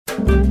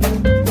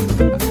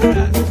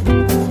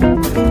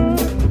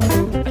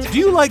Do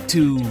you like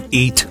to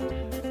eat,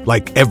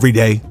 like every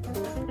day?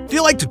 Do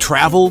you like to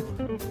travel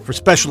for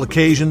special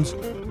occasions,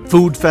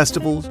 food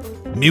festivals,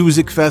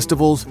 music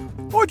festivals,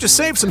 or just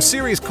save some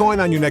serious coin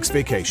on your next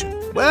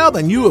vacation? Well,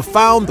 then you have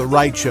found the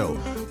right show.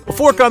 A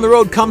Fork on the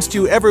Road comes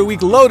to you every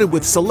week loaded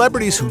with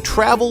celebrities who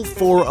travel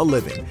for a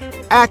living.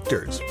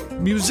 Actors,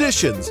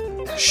 musicians,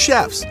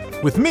 chefs.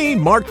 With me,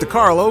 Mark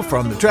DiCarlo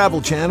from the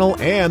Travel Channel,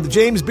 and the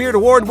James Beard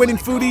Award-winning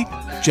foodie,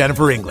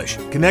 Jennifer English.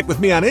 Connect with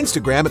me on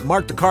Instagram at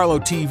Mark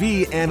DiCarlo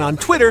TV and on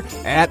Twitter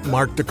at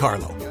Mark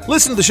DiCarlo.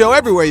 Listen to the show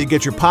everywhere you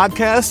get your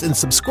podcasts and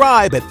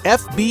subscribe at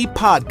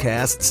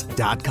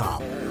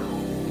fbpodcasts.com.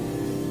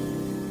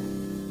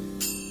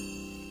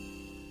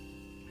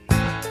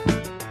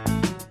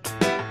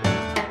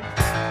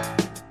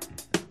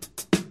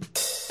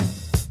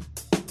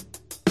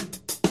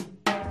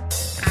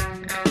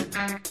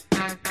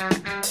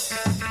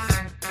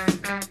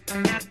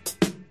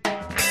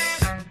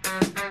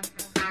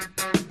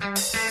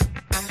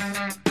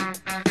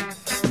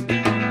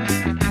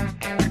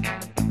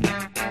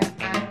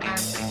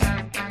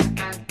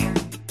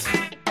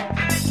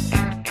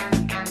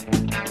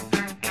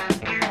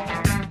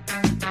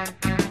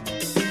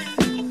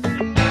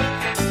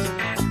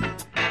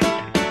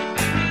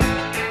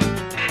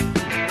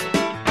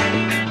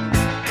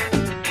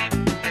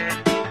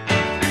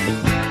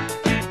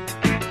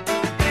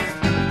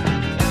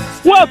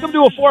 Welcome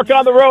to A Fork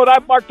on the Road.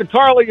 I'm Mark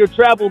DiCarlo, your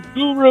travel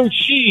guru.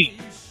 She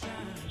is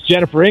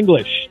Jennifer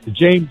English, the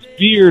James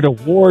Beard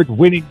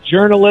Award-winning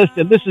journalist,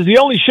 and this is the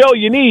only show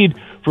you need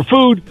for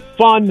food,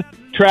 fun,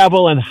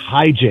 travel, and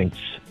hijinks.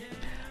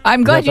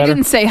 I'm glad you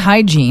didn't say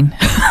hygiene.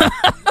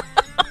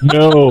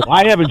 No,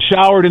 I haven't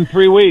showered in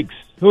 3 weeks.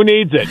 Who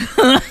needs it?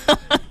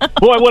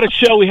 Boy, what a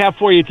show we have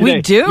for you today.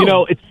 We do. You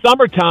know, it's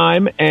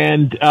summertime,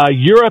 and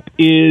Europe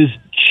is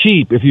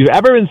cheap. If you've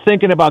ever been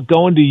thinking about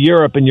going to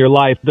Europe in your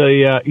life,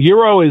 the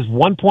euro is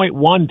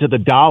 1.1 to the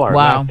dollar.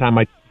 Wow. Last time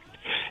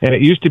and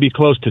it used to be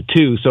close to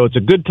 2, so it's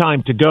a good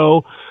time to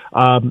go.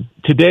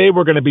 Today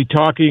we're going to be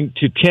talking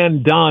to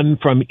Ken Dunn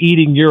from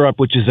Eating Europe,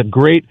 which is a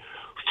great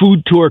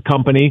food tour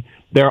company.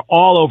 They're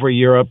all over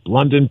Europe,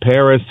 London,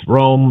 Paris,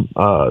 Rome,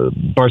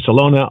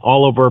 Barcelona,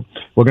 all over.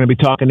 We're going to be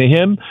talking to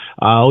him.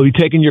 We'll be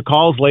taking your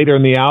calls later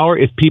in the hour.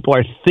 If people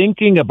are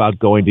thinking about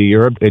going to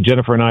Europe,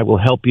 Jennifer and I will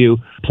help you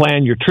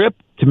plan your trip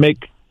to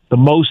make the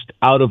most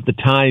out of the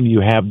time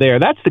you have there.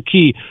 That's the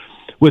key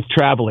with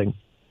traveling.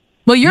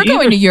 Well, you're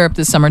going to Europe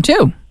this summer,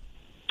 too.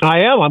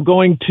 I am. I'm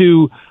going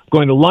to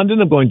London.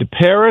 I'm going to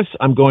Paris.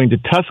 I'm going to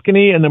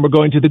Tuscany. And then we're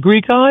going to the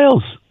Greek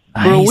Isles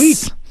for a week.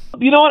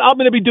 You know what? I'm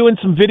going to be doing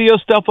some video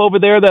stuff over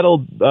there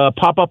that'll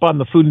pop up on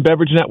the Food and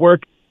Beverage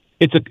Network.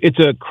 It's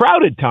a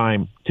crowded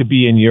time to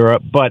be in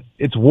Europe, but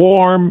it's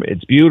warm,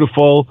 it's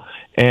beautiful,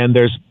 and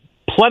there's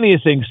plenty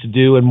of things to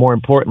do, and more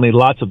importantly,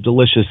 lots of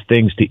delicious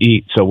things to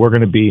eat. So we're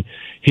going to be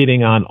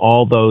hitting on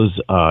all those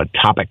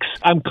topics.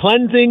 I'm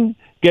cleansing,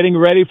 getting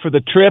ready for the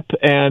trip,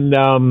 and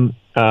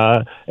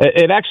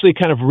it actually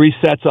kind of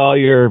resets all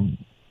your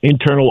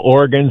internal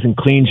organs and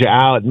cleans you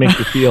out. It makes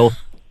you feel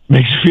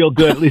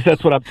good. At least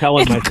that's what I'm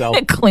telling myself.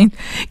 Clean.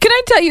 Can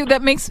I tell you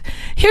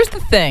here's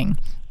the thing.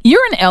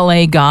 You're an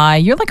LA guy.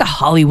 You're like a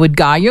Hollywood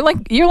guy. You're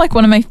like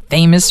one of my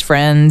famous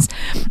friends.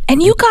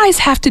 And you guys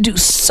have to do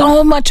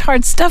so much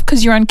hard stuff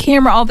because you're on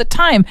camera all the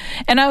time.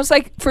 And I was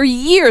like, for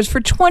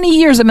 20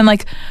 years, I've been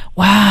like,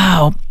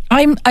 wow,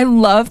 I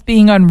love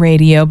being on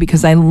radio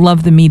because I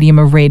love the medium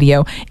of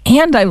radio.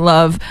 And I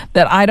love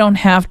that I don't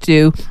have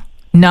to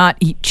not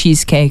eat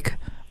cheesecake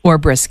or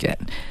brisket.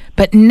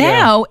 But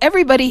now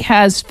everybody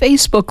has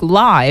Facebook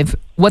Live,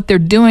 what they're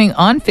doing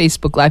on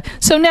Facebook Live.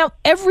 So now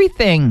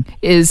everything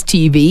is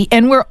TV,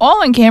 and we're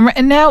all on camera.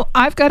 And now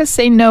I've got to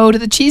say no to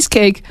the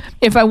cheesecake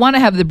if I want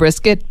to have the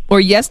brisket, or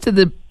yes to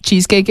the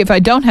cheesecake if I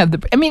don't have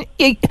the... I mean,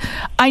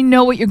 I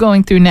know what you're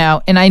going through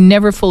now, and I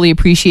never fully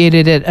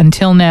appreciated it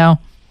until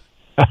now.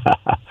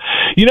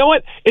 You know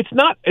what? It's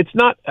not.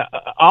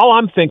 All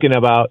I'm thinking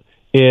about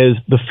is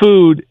the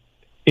food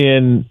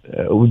in...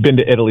 we've been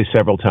to Italy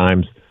several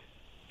times.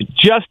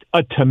 Just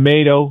a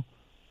tomato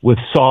with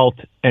salt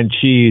and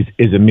cheese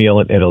is a meal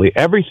in Italy.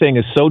 Everything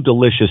is so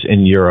delicious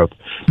in Europe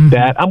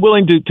that I'm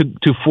willing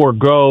to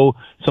forego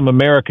some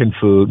American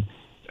food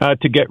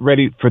to get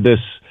ready for this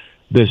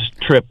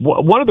trip.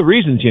 One of the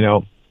reasons,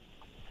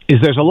 is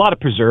there's a lot of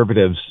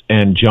preservatives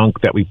and junk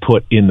that we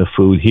put in the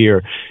food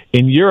here.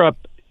 In Europe,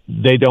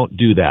 they don't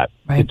do that.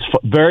 Right. It's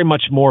very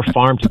much more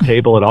farm to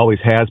table. It always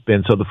has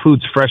been. So the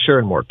food's fresher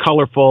and more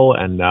colorful,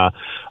 and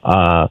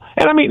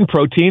I'm eating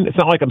protein. It's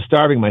not like I'm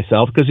starving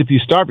myself, because if you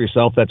starve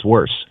yourself, that's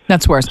worse.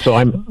 That's worse.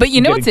 So But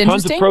you know what's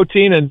interesting? Tons of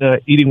protein and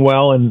eating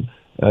well and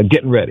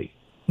getting ready.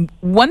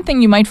 One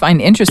thing you might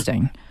find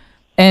interesting,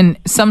 and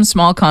some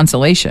small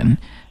consolation,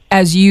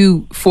 as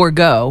you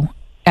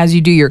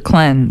do your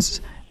cleanse,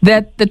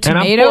 that the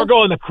tomato... And I'm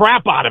foregoing the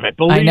crap out of it.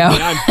 Believe me,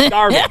 I'm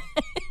starving.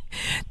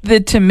 The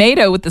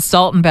tomato with the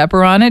salt and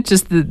pepper on it,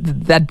 just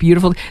that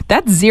beautiful...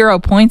 That's 0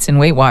 points in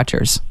Weight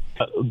Watchers.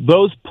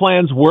 those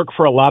plans work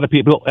for a lot of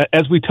people.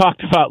 As we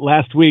talked about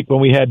last week when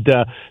we had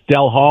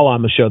Del Hall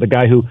on the show, the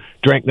guy who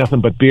drank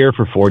nothing but beer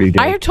for 40 days.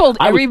 I have told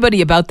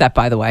everybody about that,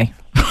 by the way.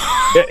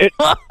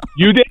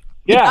 You did?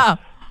 Yeah.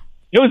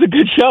 It was a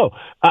good show.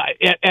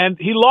 And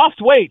he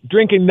lost weight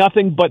drinking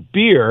nothing but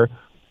beer.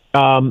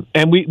 And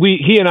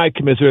he and I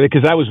commiserated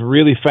because I was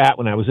really fat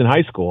when I was in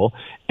high school.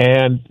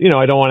 And,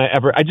 I don't want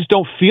to I just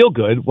don't feel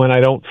good when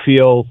I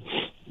feel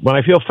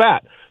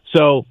fat.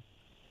 So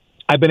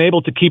I've been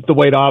able to keep the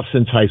weight off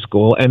since high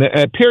school. And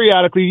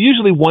periodically,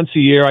 usually once a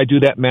year, I do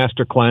that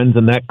master cleanse,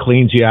 and that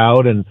cleans you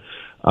out and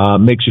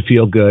makes you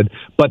feel good.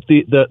 But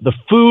the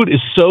food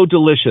is so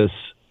delicious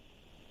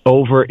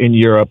over in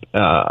Europe.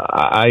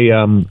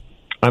 We're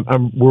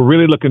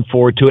really looking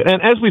forward to it.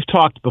 And as we've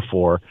talked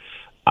before,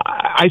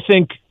 I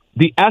think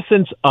the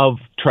essence of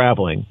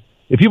traveling,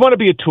 if you want to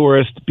be a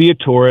tourist,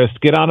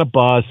 get on a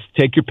bus,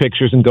 take your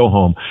pictures and go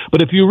home.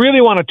 But if you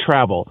really want to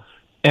travel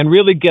and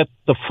really get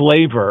the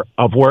flavor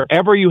of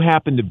wherever you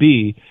happen to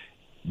be,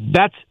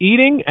 that's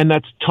eating and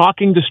that's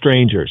talking to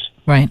strangers.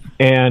 Right.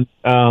 And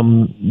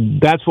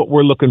that's what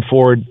we're looking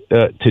forward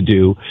to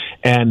do.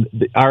 And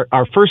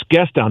our first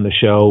guest on the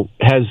show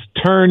has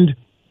turned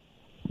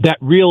that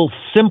real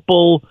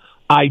simple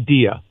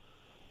idea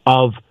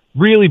of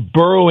really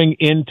burrowing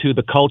into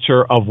the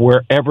culture of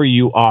wherever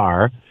you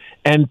are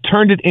and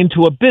turned it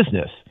into a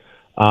business.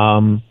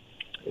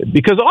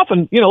 Because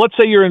often, let's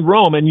say you're in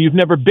Rome and you've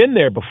never been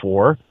there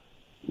before.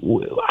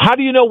 How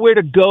do you know where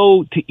to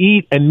go to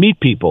eat and meet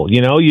people?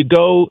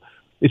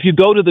 If you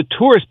go to the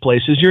tourist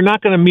places, you're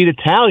not going to meet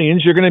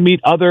Italians. You're going to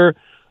meet other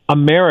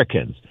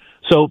Americans.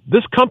 So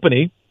this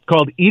company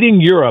called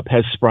Eating Europe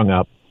has sprung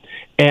up,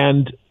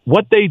 and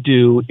what they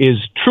do is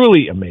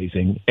truly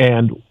amazing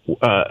and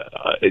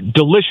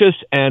delicious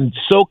and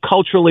so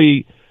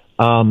culturally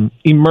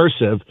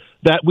immersive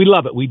that we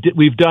love it.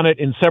 We've done it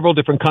in several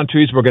different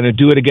countries. We're going to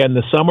do it again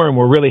this summer, and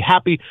we're really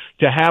happy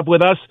to have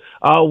with us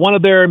one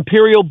of their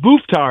imperial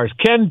booftars,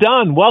 Ken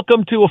Dunn.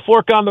 Welcome to A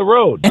Fork on the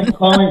Road. I'm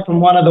calling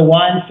from one of the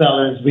wine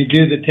cellars. We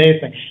do the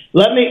tasting.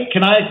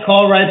 Can I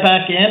call right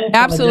back in?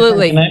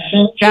 Absolutely.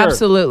 Sure.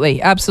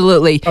 Absolutely.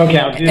 Okay,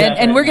 I'll do that.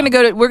 And we're going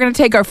to we're going to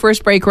take our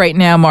first break right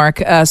now,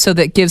 Mark, so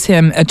that gives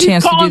him a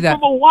chance to do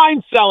that. From a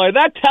wine cellar.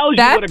 That tells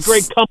you what a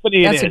great company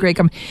it is. That's a great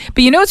company.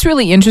 But what's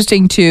really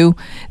interesting too?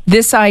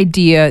 This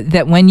idea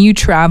that when you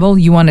travel,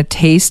 you want to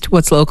taste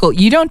what's local.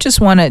 You don't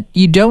just want to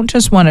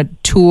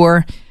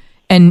tour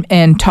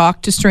and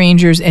talk to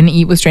strangers and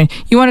eat with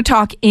strangers. You want to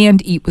talk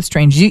and eat with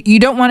strangers. You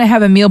don't want to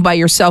have a meal by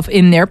yourself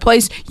in their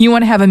place. You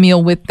want to have a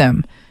meal with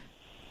them.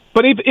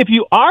 But if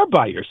you are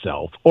by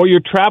yourself or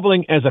you're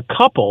traveling as a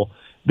couple,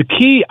 the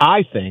key,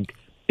 I think,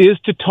 is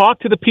to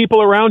talk to the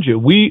people around you.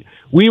 We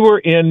were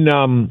in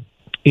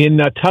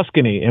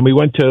Tuscany, and we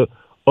went to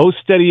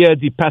Osteria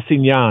di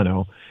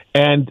Passignano,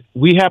 and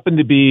we happened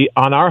to be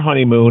on our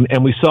honeymoon,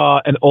 and we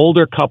saw an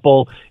older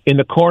couple in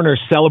the corner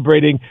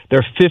celebrating their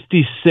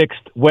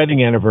 56th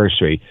wedding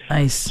anniversary.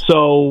 Nice.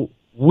 So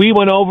we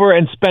went over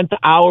and spent the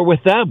hour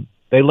with them.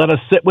 They let us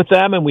sit with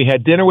them, and we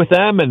had dinner with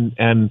them,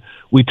 and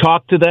we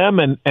talked to them,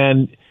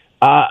 and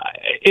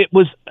it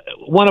was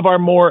one of our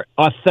more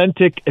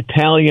authentic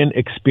Italian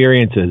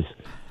experiences.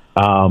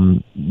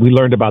 We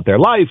learned about their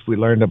life, we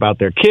learned about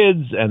their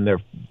kids and their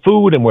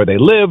food and where they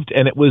lived,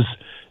 and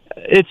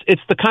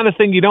it's the kind of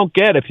thing you don't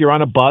get if you're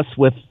on a bus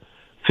with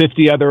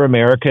 50 other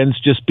Americans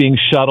just being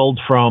shuttled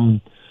from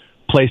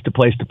place to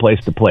place to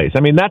place to place. I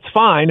mean, that's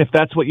fine if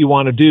that's what you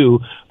want to do,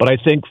 but I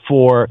think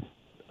for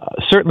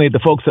certainly the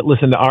folks that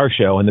listen to our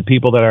show and the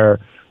people that are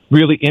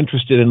really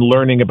interested in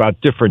learning about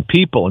different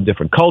people and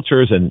different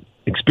cultures and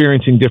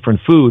experiencing different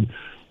food,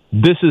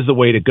 this is the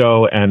way to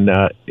go. And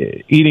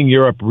Eating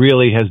Europe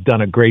really has done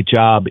a great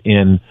job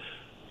in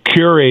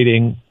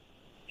curating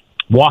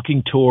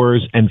walking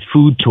tours and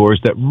food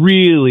tours that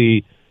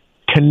really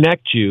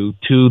connect you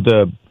to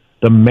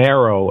the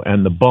marrow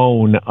and the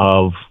bone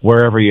of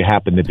wherever you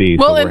happen to be.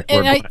 Well,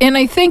 and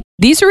I think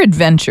these are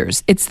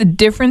adventures. It's the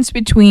difference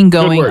between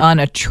going on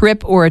a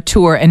trip or a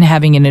tour and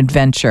having an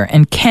adventure.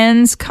 And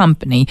Ken's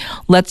company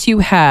lets you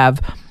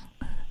have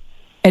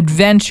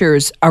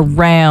adventures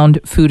around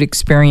food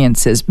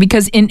experiences,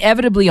 because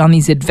inevitably on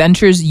these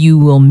adventures, you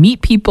will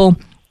meet people,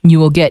 you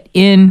will get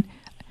in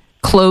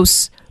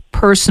close,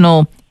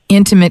 personal,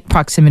 intimate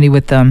proximity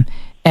with them,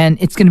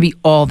 and it's going to be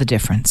all the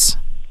difference.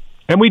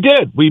 And we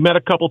did. We met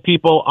a couple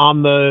people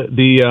on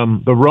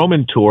the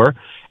Roman tour,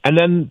 and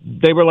then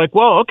they were like,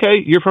 well,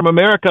 okay, you're from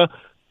America.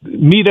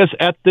 Meet us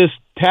at this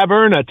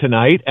taverna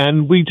tonight.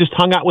 And we just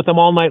hung out with them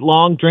all night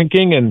long,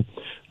 drinking and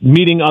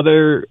meeting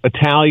other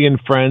Italian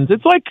friends.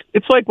 It's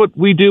like what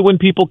we do when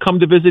people come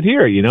to visit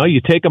here.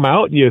 You take them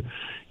out, you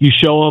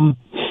show them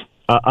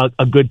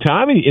a good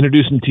time, and you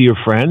introduce them to your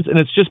friends. And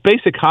it's just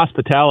basic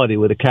hospitality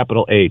with a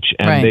capital H.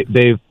 And right.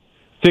 They've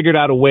figured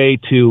out a way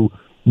to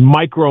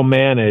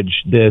micromanage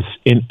this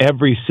in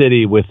every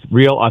city with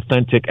real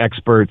authentic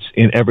experts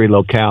in every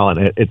locale,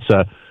 and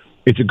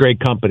it's a great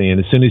company. And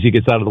as soon as he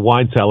gets out of the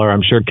wine cellar,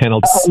 I'm sure Ken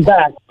will come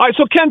back. All right,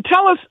 so Ken,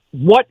 tell us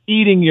what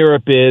Eating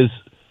Europe is,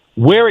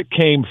 where it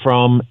came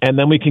from, and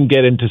then we can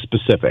get into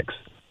specifics.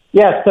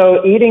 Yeah,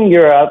 so Eating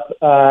Europe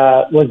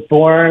was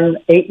born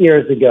 8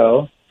 years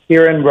ago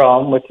here in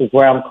Rome, which is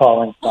where I'm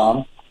calling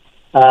from.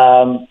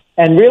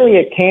 And really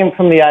it came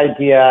from the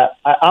idea,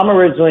 I'm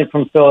originally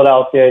from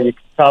Philadelphia. You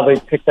can probably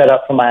pick that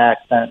up from my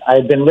accent. I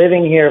had been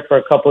living here for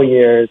a couple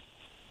years.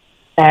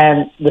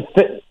 And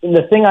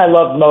the thing I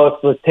loved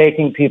most was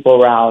taking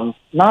people around,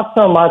 not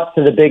so much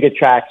to the big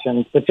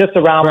attractions, but just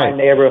around my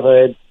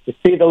neighborhood to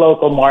see the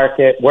local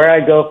market, where I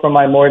go for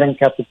my morning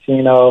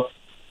cappuccino,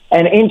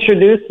 and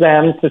introduce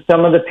them to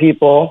some of the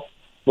people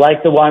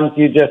like the ones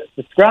you just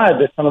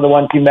described, or some of the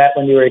ones you met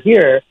when you were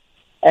here.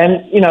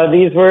 And,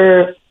 these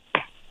were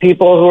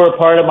people who were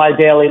part of my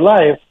daily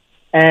life.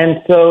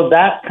 And so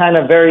that kind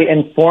of very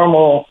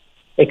informal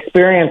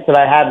experience that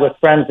I had with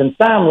friends and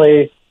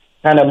family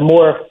kind of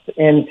morphed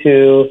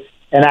into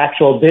an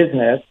actual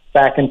business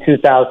back in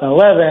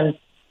 2011,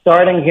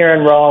 starting here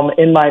in Rome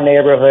in my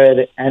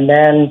neighborhood. And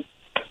then,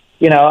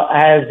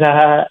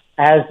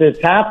 as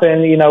it's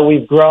happened,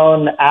 we've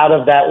grown out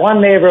of that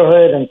one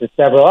neighborhood into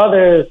several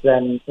others,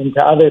 and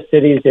into other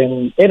cities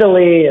in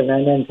Italy, and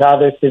then into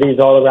other cities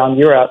all around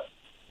Europe.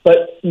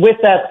 But with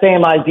that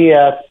same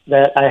idea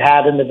that I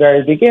had in the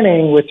very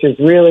beginning, which is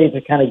really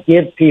to kind of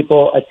give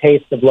people a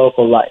taste of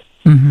local life.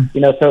 Mm-hmm.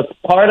 So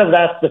part of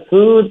that's the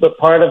food, but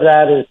part of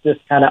that is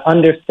just kind of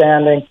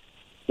understanding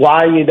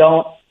why you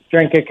don't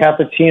drink a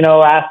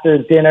cappuccino after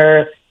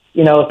dinner,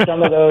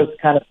 some of those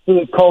kind of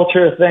food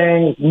culture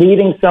things,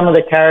 meeting some of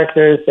the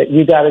characters that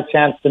you got a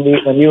chance to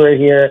meet when you were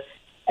here,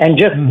 and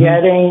just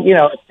getting,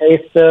 a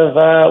taste of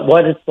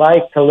what it's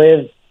like to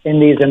live in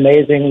these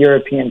amazing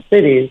European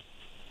cities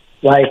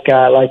like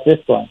this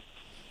one.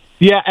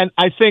 Yeah, and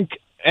I think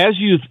as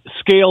you've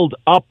scaled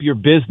up your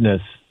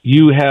business,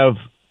 you have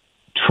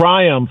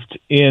triumphed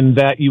in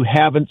that you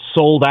haven't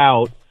sold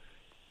out.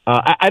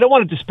 I don't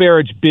want to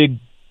disparage big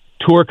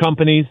tour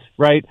companies,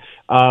 right?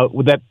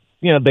 That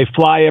they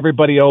fly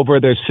everybody over.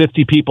 There's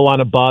 50 people on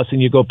a bus,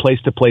 and you go place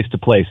to place to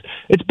place.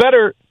 It's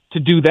better to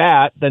do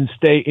that than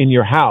stay in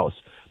your house.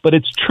 But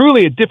it's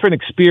truly a different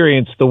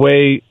experience the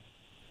way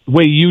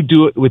you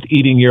do it with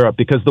Eating Europe,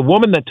 because the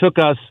woman that took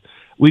us,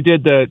 we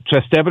did the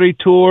Trastevere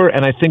tour,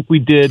 and I think we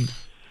did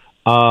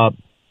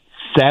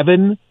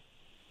 7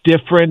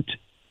 different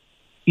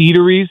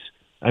eateries.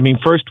 I mean,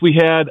 first we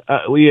had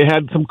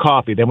some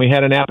coffee, then we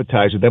had an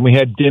appetizer, then we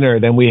had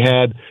dinner, then we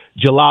had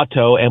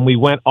gelato, and we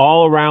went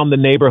all around the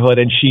neighborhood,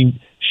 and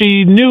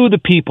she knew the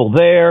people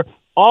there.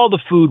 All the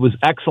food was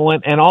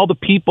excellent, and all the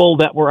people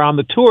that were on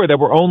the tour, there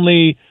were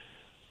only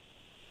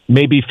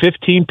maybe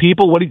 15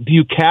 people. What do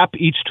you cap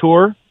each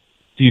tour?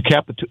 Do you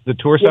cap the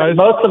tour size? Yeah,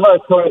 most of our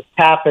tours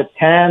cap at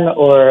 10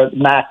 or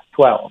max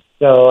 12.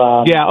 So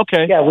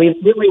okay. Yeah, we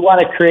really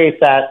want to create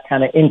that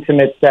kind of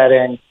intimate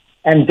setting,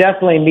 and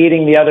definitely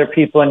meeting the other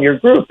people in your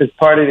group is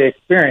part of the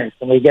experience.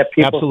 And we get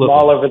people from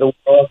all over the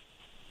world.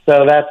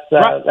 So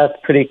that's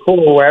pretty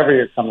cool wherever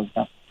you're coming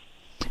from.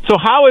 So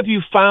how have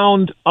you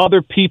found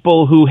other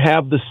people who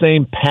have the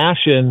same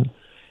passion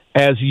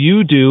as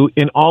you do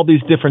in all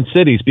these different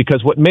cities?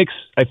 Because what makes,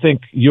 I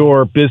think,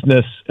 your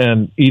business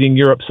and Eating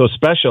Europe so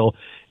special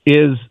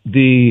is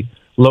the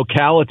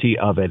locality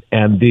of it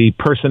and the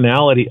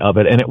personality of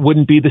it. And it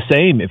wouldn't be the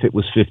same if it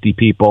was 50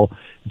 people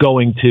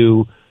going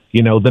to,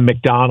 the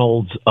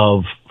McDonald's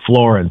of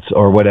Florence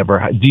or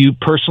whatever. Do you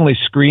personally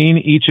screen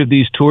each of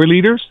these tour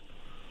leaders?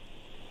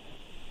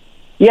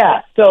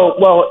 Yeah.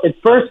 So, it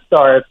first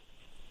starts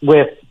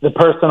with the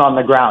person on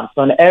the ground.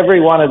 So in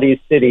every one of these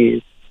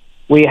cities,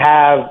 we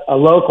have a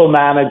local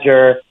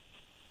manager,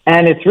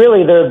 and it's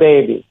really their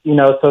baby.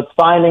 So it's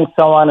finding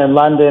someone in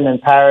London and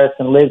Paris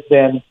and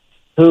Lisbon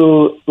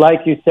who,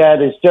 like you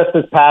said, is just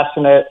as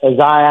passionate as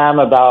I am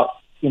about,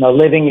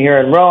 living here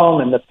in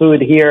Rome and the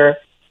food here.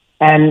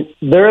 And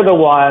they're the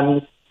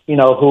ones,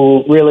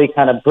 who really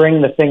kind of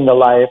bring the thing to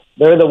life.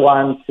 They're the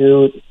ones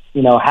who,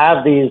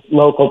 have these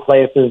local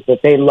places that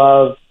they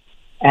love,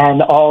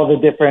 and all the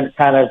different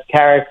kind of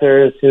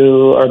characters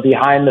who are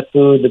behind the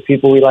food, the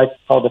people we like to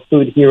call the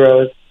food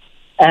heroes.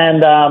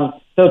 And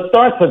so it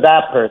starts with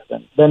that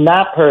person. Then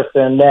that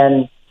person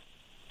then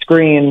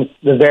screens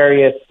the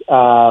various,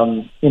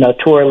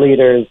 tour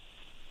leaders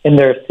in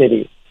their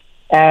cities.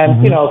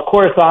 And, of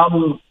course,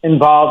 I'm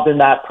involved in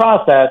that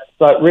process,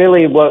 but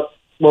really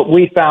what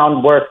we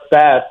found works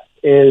best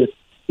is,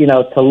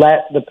 to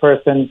let the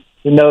person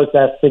who knows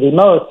that city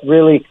most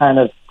really kind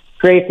of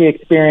create the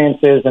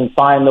experiences and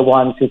find the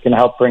ones who can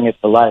help bring it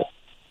to life.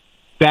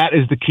 That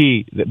is the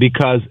key,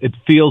 because it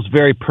feels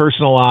very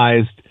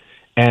personalized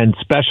and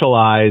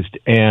specialized.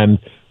 And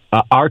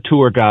our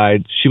tour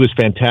guide, she was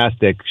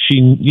fantastic.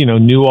 She,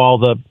 knew all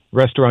the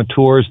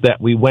restaurateurs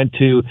that we went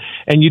to.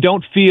 And you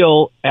don't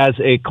feel, as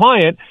a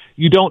client,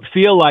 you don't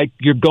feel like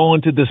you're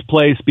going to this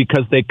place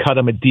because they cut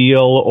them a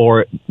deal,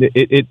 or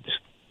it's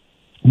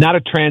not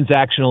a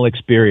transactional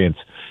experience.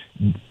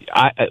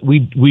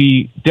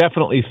 We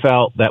definitely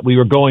felt that we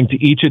were going to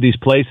each of these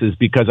places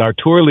because our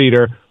tour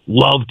leader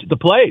loved the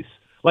place.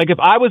 Like if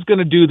I was going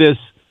to do this,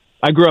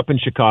 I grew up in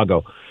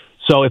Chicago.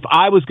 So if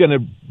I was going to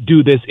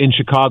do this in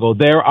Chicago,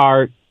 there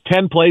are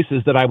 10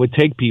 places that I would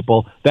take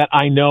people that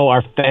I know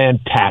are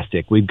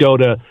fantastic. We'd go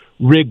to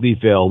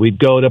Wrigleyville. We'd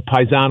go to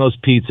Paisano's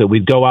Pizza.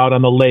 We'd go out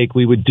on the lake.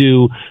 We would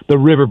do the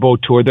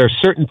riverboat tour. There are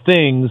certain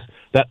things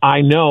that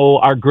I know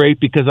are great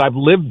because I've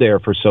lived there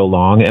for so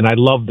long and I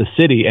love the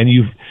city. And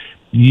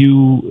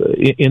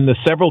in the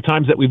several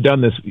times that we've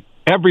done this,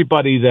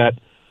 everybody that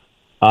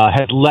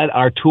has led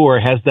our tour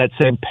has that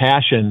same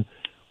passion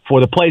for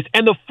the place.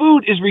 And the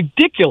food is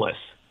ridiculously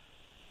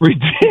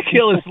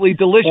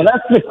delicious. Well,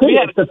 that's the key.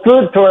 It's the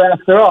food tour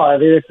after all. I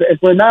mean, if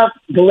we're not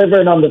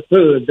delivering on the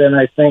food, then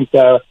I think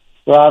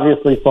we're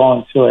obviously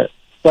falling short.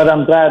 But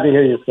I'm glad to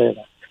hear you say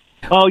that.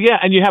 Oh yeah,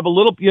 and you have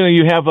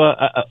you have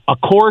a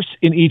course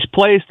in each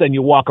place. Then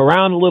you walk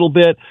around a little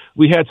bit.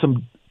 We had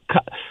some.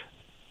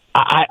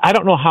 I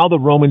don't know how the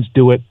Romans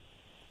do it.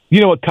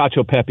 You know what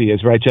cacio e pepe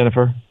is, right,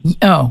 Jennifer?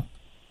 Oh,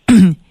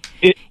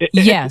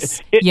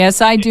 yes,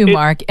 I do,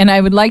 Mark. And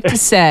I would like to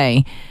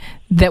say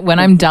that when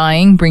I'm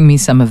dying, bring me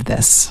some of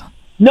this.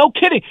 No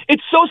kidding.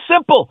 It's so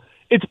simple.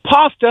 It's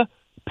pasta,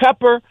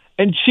 pepper,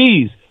 and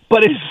cheese,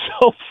 but it's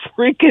so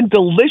freaking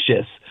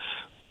delicious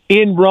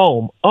in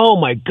Rome. Oh,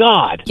 my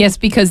God. Yes,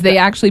 because they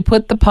actually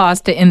put the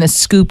pasta in the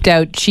scooped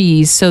out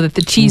cheese so that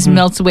the cheese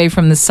melts away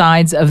from the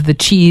sides of the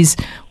cheese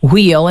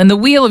wheel. And the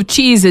wheel of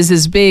cheese is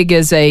as big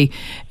as a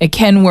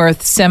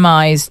Kenworth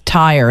semi's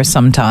tire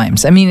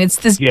sometimes. I mean, it's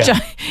this.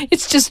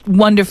 It's just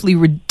wonderfully,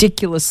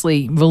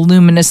 ridiculously,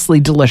 voluminously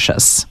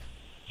delicious.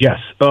 Yes.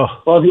 Oh.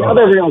 Well, the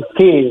other real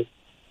key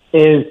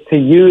is to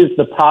use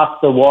the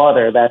pasta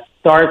water, that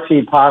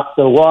starchy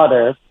pasta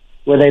water,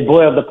 where they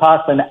boil the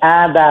pasta, and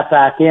add that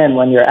back in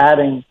when you're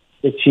adding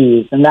the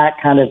cheese, and that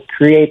kind of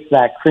creates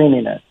that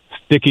creaminess.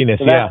 Stickiness,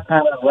 so that's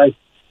kind of like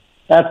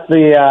that's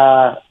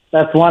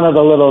one of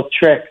the little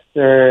tricks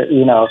or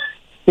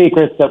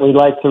secrets that we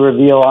like to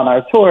reveal on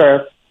our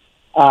tour.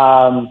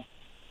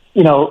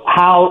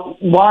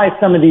 Why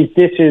some of these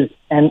dishes,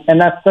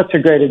 and that's such a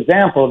great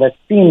example that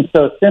seems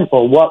so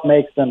simple. What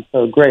makes them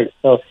so great?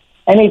 So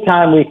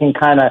anytime we can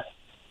kind of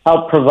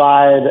help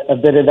provide a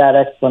bit of that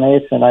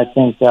explanation, I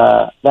think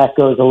that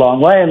goes a long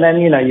way. And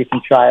then, you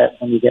can try it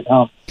when you get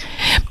home.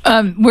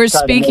 We're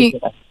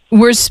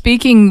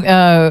speaking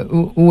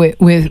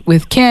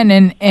with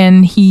Ken,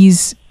 and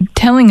he's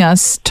telling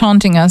us,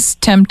 taunting us,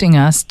 tempting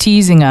us,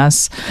 teasing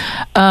us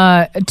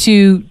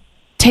to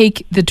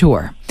take the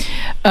tour.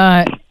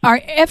 Are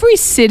every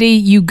city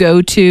you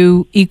go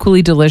to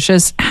equally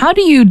delicious? How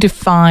do you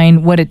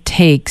define what it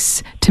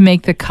takes to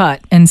make the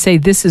cut and say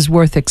this is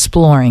worth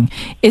exploring?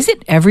 Is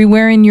it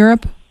everywhere in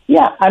Europe?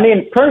 Yeah, I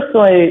mean,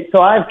 personally, so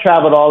I've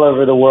traveled all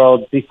over the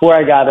world before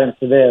I got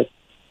into this.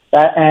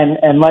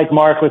 And like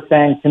Mark was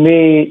saying, to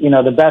me,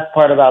 the best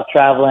part about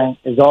traveling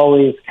is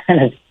always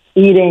kind of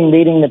eating,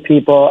 meeting the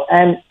people.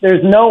 And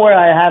there's nowhere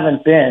I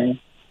haven't been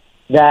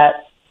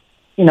that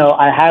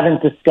I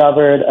haven't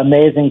discovered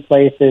amazing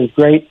places,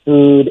 great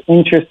food,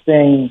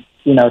 interesting,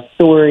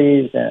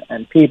 stories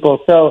and people.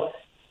 So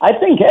I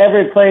think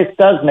every place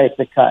does make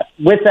the cut.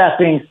 With that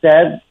being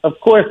said, of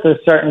course, there's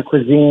certain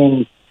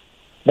cuisines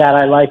that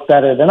I like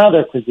better than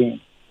other cuisines.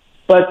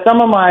 But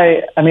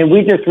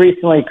we just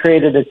recently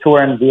created a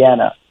tour in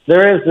Vienna.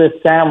 There is this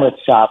sandwich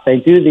shop. They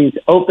do these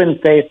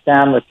open-faced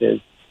sandwiches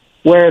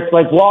where it's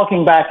like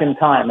walking back in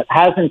time. It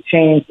hasn't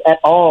changed at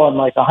all in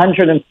like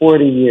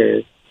 140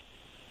 years.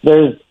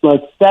 There's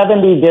like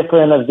 70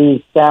 different of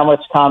these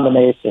sandwich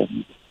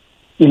combinations.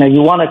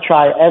 You want to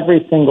try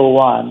every single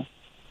one.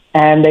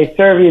 And they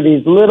serve you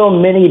these little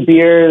mini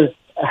beers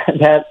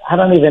that I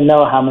don't even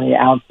know how many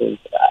ounces.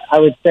 I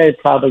would say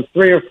probably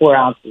 3 or 4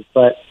 ounces.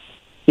 But,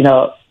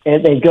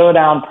 they go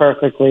down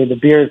perfectly. The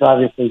beer is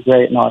obviously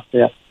great in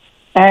Austria.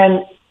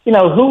 And,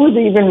 who would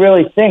even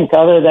really think,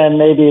 other than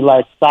maybe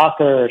like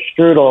soccer or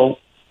strudel,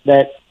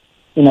 that,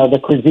 the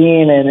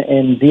cuisine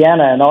in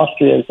Vienna and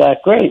Austria is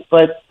that great.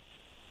 But,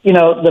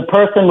 the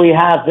person we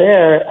have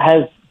there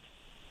has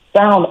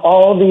found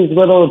all these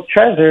little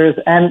treasures,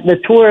 and the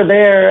tour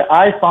there,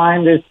 I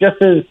find, is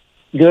just as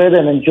good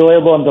and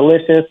enjoyable and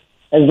delicious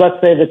as,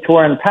 let's say, the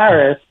tour in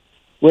Paris,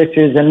 which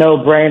is a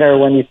no-brainer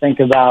when you think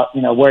about,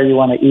 where you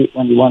want to eat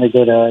when you want to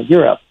go to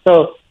Europe.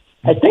 So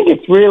I think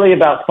it's really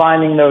about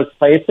finding those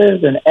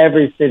places, and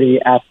every city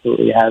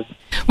absolutely has them.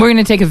 We're going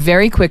to take a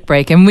very quick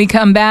break, and when we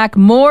come back,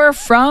 more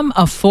from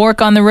A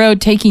Fork on the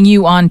Road, taking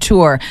you on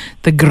tour,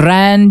 the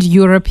Grand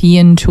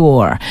European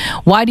Tour.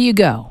 Why do you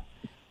go?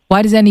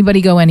 Why does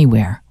anybody go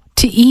anywhere?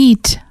 To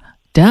eat.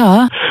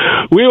 Duh.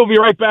 We will be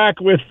right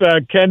back with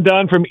Ken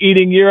Dunn from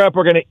Eating Europe.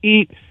 We're going to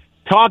eat,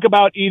 talk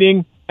about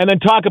eating, and then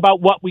talk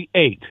about what we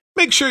ate.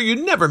 Make sure you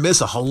never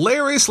miss a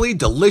hilariously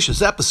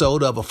delicious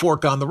episode of A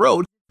Fork on the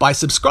Road by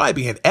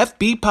subscribing at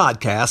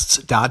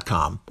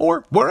fbpodcasts.com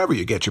or wherever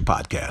you get your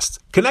podcasts.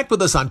 Connect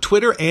with us on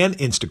Twitter and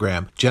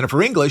Instagram.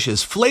 Jennifer English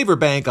is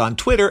Flavorbank on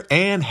Twitter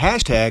and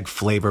hashtag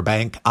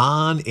Flavorbank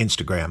on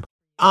Instagram.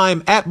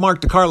 I'm at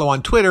Mark DiCarlo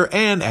on Twitter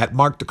and at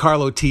Mark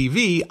DiCarlo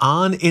TV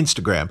on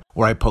Instagram,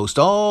 where I post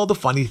all the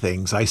funny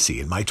things I see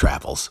in my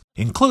travels,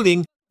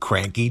 including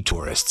cranky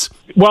tourists.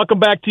 Welcome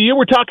back to you.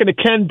 We're talking to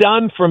Ken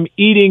Dunn from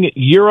Eating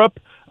Europe,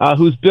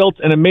 who's built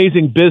an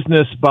amazing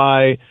business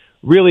by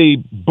really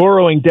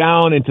burrowing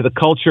down into the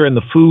culture and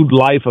the food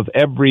life of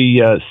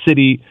every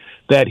city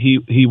that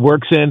he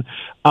works in.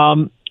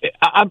 I'm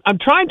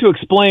trying to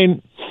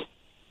explain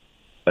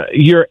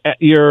your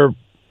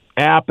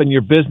app and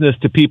your business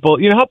to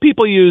people. You know how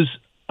people use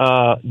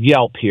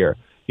Yelp here.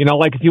 You know,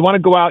 like if you want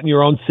to go out in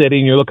your own city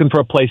and you're looking for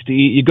a place to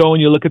eat, you go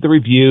and you look at the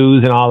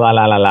reviews and all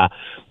la.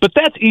 But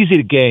that's easy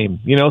to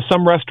game. You know,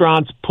 some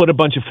restaurants put a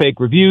bunch of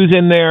fake reviews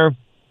in there,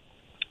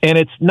 and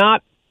it's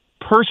not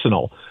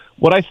personal.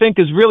 What I think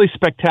is really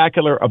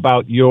spectacular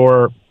about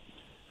your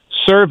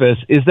service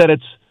is that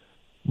it's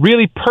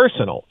really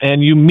personal,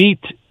 and you meet,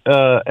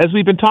 as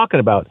we've been talking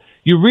about,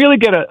 you really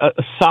get a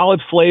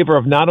solid flavor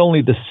of not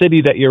only the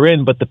city that you're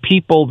in, but the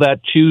people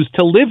that choose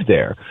to live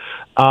there.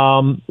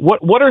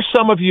 What are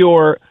some of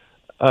your,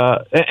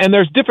 and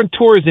there's different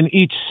tours in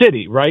each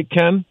city, right,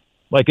 Ken?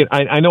 Like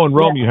I know in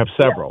Rome you have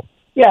several.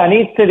 Yeah, in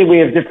each city we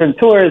have different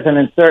tours, and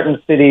in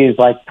certain cities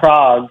like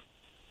Prague,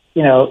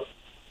 you know,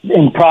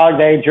 in Prague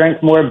they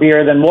drink more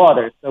beer than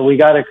water. So we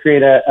got to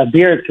create a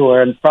beer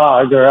tour in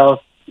Prague, or else,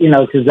 you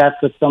know, because that's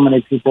what so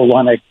many people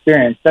want to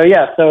experience. So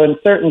yeah, so in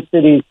certain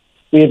cities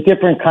we have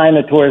different kind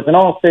of tours in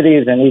all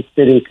cities, and each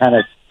city kind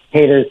of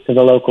caters to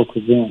the local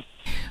cuisine.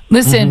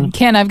 Listen,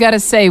 Ken, I've got to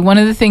say, one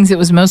of the things that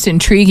was most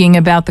intriguing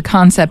about the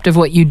concept of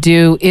what you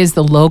do is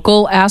the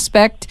local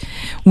aspect.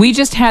 We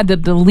just had the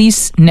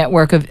Delice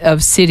network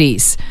of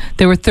cities.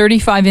 There were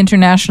 35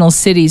 international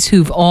cities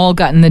who've all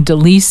gotten the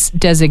Delice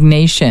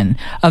designation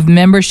of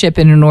membership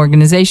in an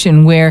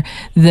organization where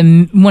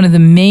one of the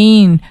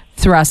main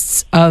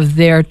thrusts of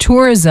their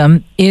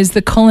tourism is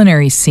the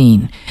culinary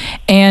scene.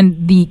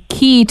 And the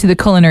key to the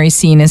culinary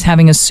scene is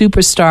having a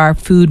superstar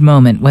food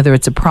moment, whether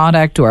it's a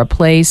product or a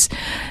place,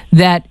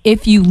 that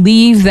if you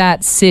leave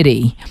that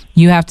city,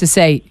 you have to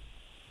say,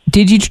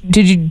 did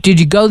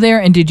you go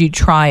there and did you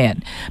try it?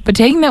 But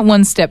taking that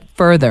one step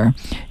further,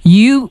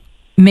 you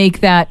make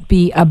that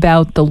be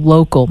about the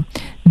local.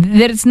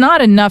 That it's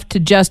not enough to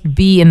just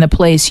be in the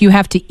place. You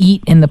have to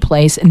eat in the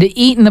place. And to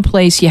eat in the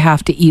place, you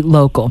have to eat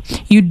local.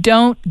 You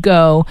don't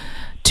go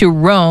to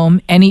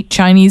Rome and eat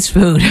Chinese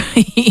food,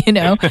 you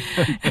know.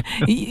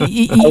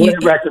 I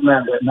wouldn't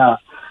recommend it, no.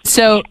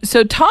 So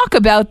talk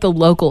about the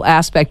local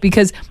aspect,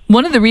 because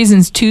one of the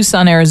reasons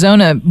Tucson,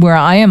 Arizona, where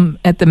I am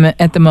at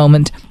the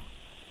moment,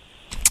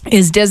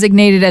 is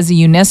designated as a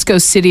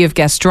UNESCO City of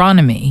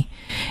Gastronomy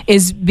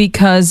is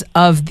because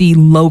of the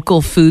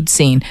local food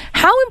scene.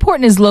 How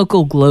important is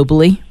local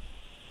globally?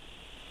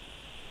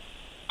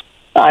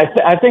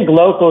 I think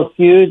local is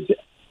huge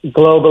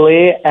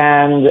globally,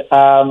 and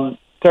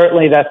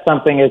certainly that's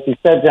something, as you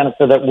said,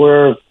 Jennifer, that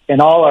we're in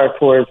all our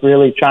tours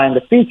really trying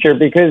to feature,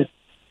 because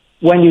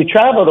when you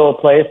travel to a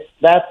place,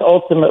 that's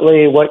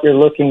ultimately what you're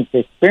looking to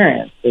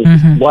experience, is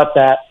what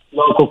that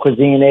local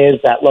cuisine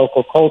is, that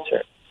local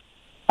culture.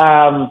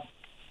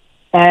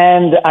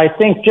 And I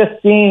think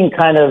just seeing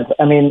kind of,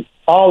 I mean,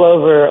 all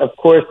over, of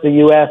course, the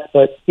U.S.,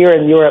 but here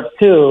in Europe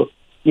too,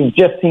 you've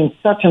just seen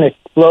such an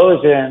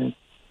explosion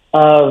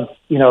of,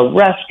 you know,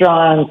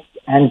 restaurants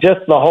and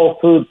just the whole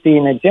food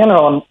scene in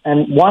general.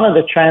 And one of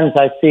the trends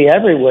I see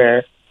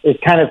everywhere is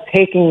kind of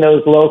taking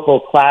those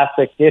local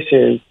classic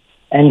dishes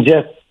and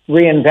just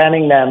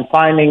reinventing them,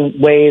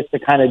 finding ways to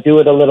kind of do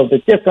it a little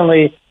bit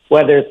differently,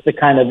 whether it's the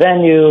kind of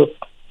venue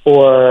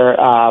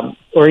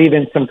or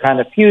even some kind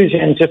of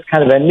fusion, just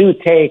kind of a new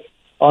take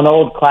on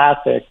old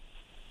classics.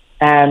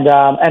 And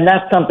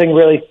that's something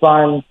really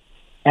fun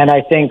and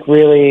I think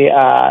really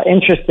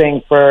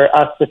interesting for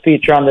us to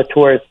feature on the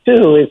tours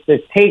too, is to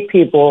take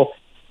people,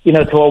 you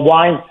know, to a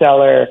wine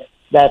cellar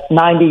that's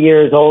 90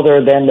 years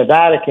older than the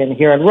Vatican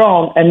here in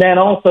Rome, and then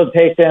also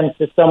take them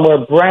to somewhere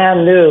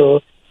brand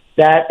new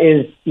that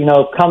is, you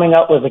know, coming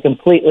up with a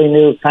completely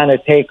new kind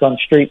of take on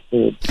street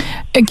food.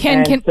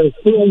 So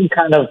seeing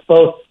kind of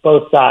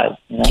both sides.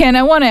 You know? Ken,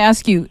 I want to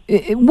ask you,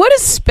 what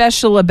is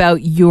special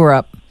about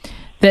Europe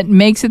that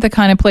makes it the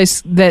kind of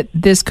place that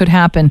this could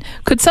happen?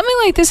 Could something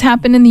like this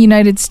happen in the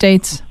United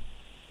States?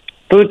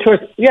 Food tours,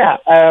 yeah.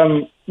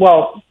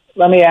 Well,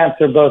 let me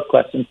answer both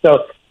questions.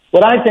 So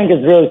what I think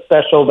is really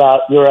special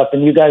about Europe,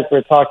 and you guys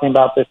were talking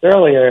about this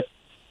earlier,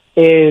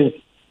 is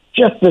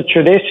just the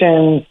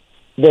traditions,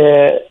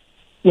 it's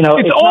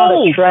not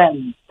a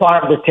trend,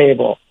 farm to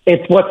table.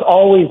 It's what's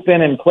always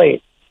been in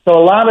place. So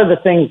a lot of the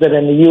things that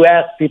in the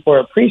U.S. people are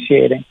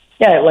appreciating,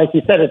 yeah, like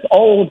you said, it's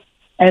old,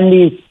 and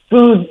these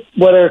foods,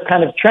 what are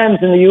kind of trends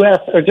in the U.S.,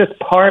 are just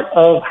part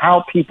of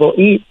how people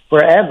eat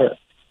forever.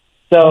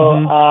 So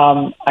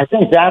I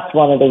think that's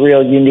one of the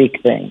real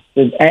unique things.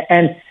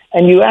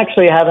 And you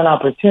actually have an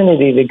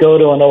opportunity to go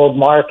to an old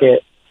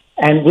market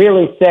and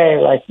really say,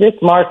 like, this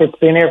market's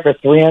been here for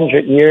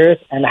 300 years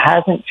and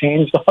hasn't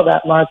changed all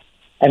that much.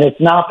 And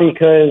it's not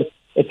because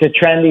it's a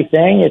trendy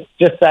thing. It's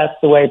just that's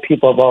the way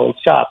people have always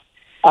shopped.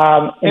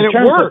 And it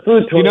works.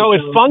 You know,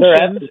 it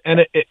functions,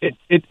 and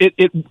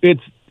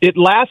it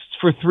lasts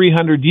for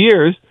 300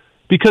 years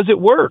because it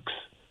works,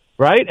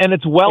 right? And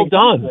it's well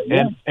done.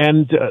 Yeah.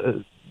 And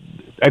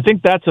I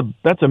think that's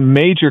a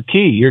major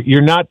key.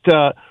 You're not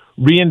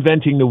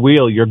reinventing the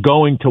wheel. You're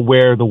going to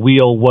where the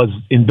wheel was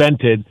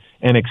invented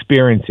and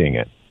experiencing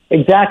it.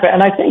 Exactly.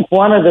 And I think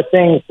one of the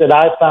things that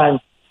I find,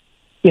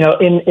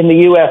 in the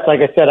U.S., like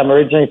I said, I'm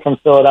originally from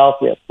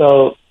Philadelphia.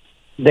 So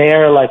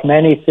there, like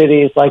many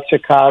cities, like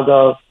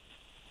Chicago,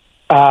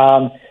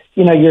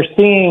 you're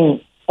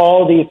seeing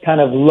all these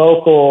kind of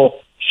local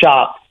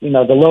shops, the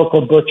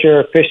local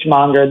butcher,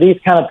 fishmonger, these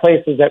kind of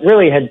places that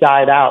really had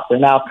died out. They're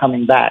now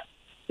coming back.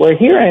 Where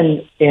here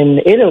in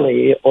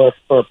Italy or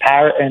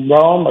in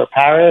Rome or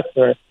Paris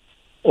or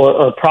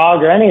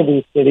Prague or any of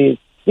these cities,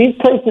 these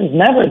places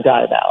never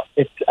died out.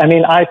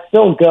 I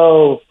still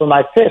go for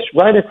my fish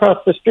right across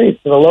the street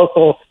to the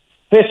local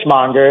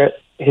fishmonger.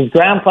 His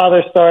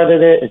grandfather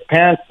started it. His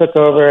parents took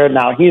over.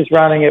 Now he's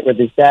running it with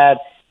his dad.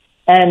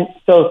 And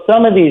so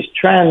some of these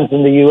trends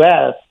in the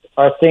U.S.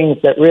 are things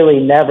that really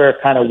never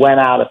kind of went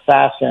out of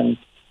fashion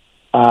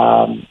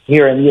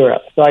here in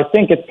Europe. So I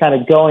think it's kind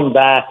of going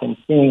back and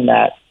seeing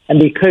that. And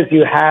because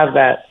you have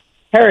that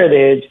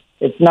heritage,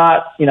 it's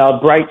not, a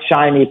bright,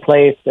 shiny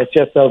place that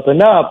just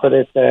opened up, but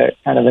it's a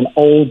kind of an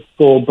old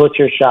school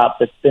butcher shop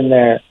that's been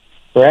there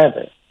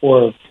forever.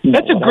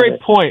 That's a great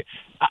point.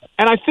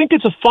 And I think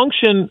it's a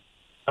function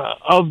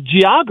of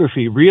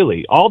geography,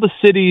 really. All the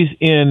cities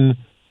in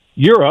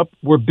Europe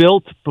were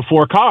built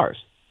before cars.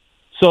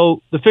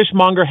 So the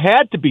fishmonger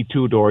had to be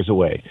 2 doors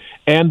away,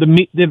 and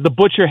the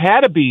butcher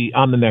had to be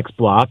on the next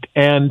block.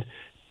 And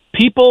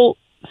people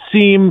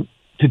seem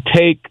to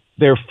take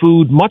their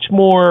food much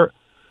more,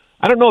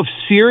 I don't know if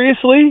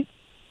seriously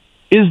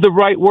is the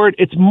right word.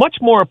 It's much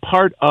more a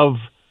part of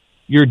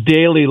your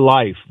daily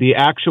life, the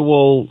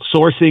actual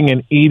sourcing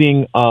and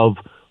eating of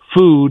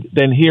food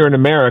than here in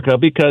America,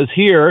 because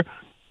here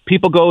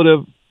people go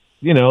to,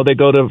 they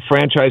go to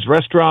franchise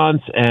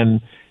restaurants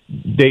and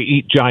they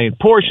eat giant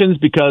portions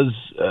because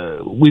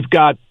we've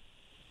got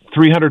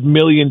 300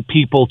 million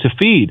people to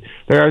feed.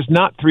 There is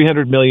not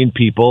 300 million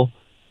people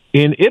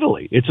in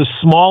Italy. It's a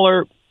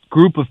smaller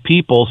group of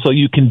people, so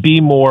you can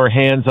be more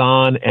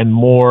hands-on and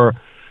more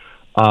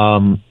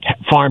farm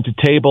to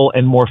table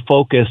and more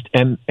focused.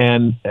 And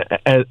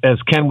as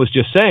Ken was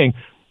just saying,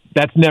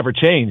 that's never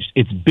changed.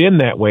 It's been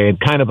that way, and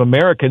kind of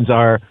Americans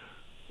are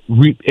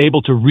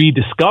able to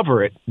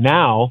rediscover it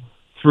now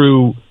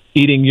through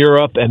Eating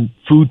Europe and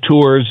food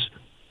tours,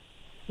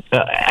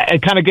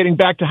 and kind of getting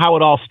back to how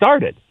it all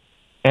started.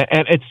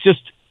 And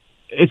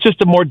it's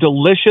just a more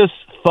delicious,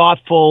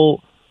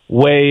 thoughtful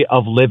way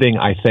of living,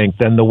 I think,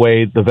 than the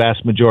way the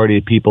vast majority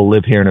of people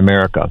live here in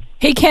America.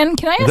 Hey, Ken,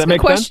 can I ask a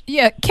question? Sense?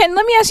 Yeah, Ken,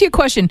 let me ask you a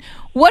question.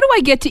 What do I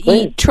get to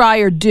eat, try,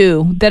 or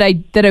do that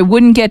I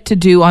wouldn't get to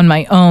do on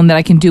my own that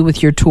I can do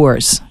with your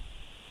tours?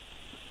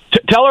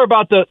 Tell her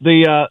about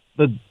the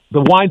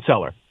wine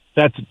cellar.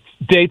 That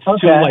dates to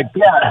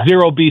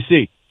 0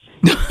 BC.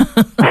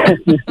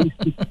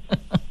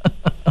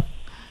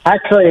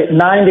 Actually,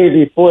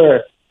 90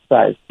 before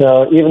size,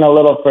 so even a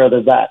little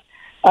further back.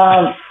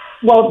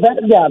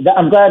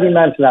 I'm glad you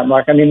mentioned that,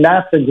 Mark. I mean,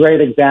 that's a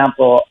great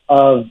example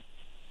of,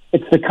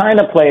 it's the kind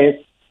of place,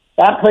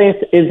 that place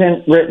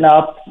isn't written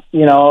up,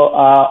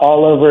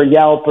 all over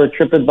Yelp or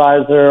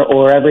TripAdvisor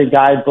or every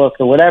guidebook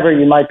or whatever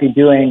you might be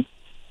doing,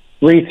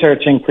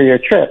 researching for your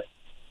trip.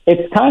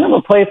 It's kind of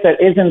a place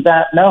that isn't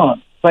that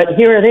known. But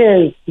here it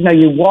is,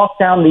 you walk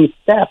down these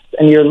steps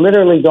and you're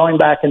literally going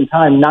back in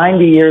time,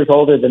 90 years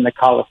older than the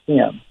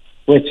Colosseum,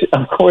 which,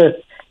 of course,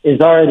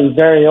 is already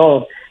very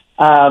old.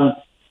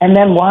 And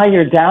then while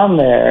you're down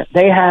there,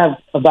 they have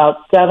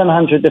about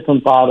 700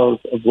 different bottles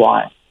of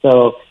wine.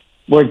 So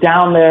we're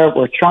down there,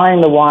 we're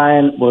trying the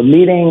wine, we're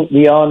meeting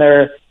the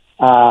owner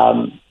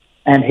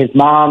and his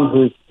mom,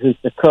 who's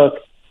the cook,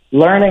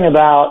 learning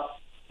about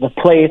the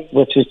place,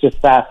 which is just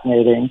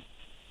fascinating.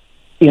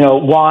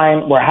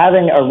 Wine, we're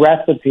having a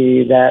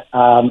recipe that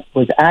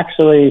was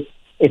actually,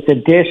 it's a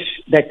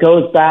dish that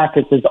goes back,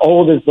 it's as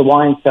old as the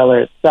wine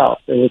cellar itself.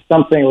 It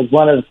was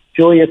one of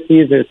Julius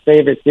Caesar's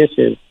favorite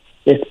dishes,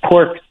 this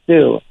pork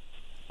stew.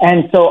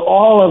 And so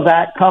all of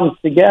that comes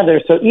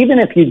together. So even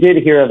if you did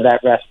hear of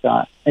that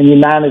restaurant and you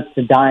managed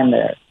to dine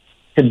there,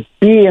 to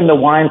be in the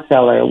wine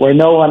cellar where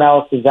no one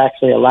else is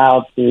actually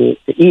allowed to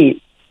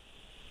eat,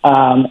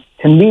 to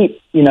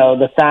meet,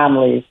 the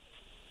family,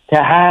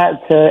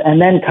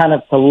 and then kind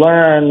of to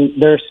learn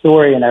their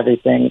story and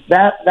everything,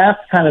 that's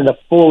kind of the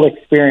full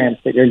experience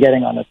that you're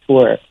getting on a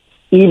tour,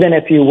 even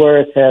if you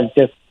were to have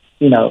just,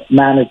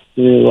 managed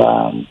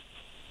to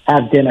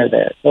have dinner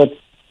there. So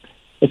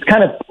it's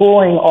kind of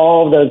pulling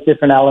all of those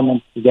different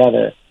elements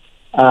together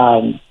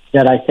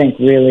that I think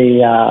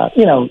really,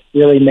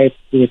 really makes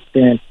the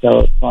experience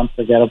so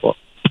unforgettable.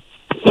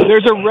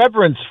 There's a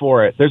reverence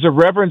for it. There's a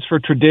reverence for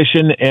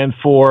tradition and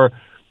for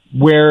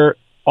where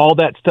all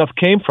that stuff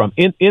came from.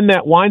 In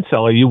that wine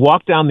cellar, you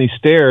walk down these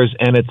stairs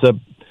and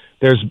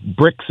there's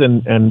bricks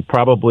and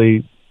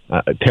probably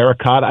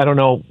terracotta. I don't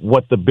know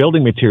what the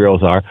building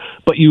materials are,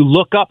 but you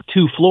look up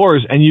 2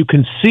 floors and you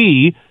can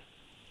see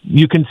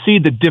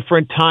the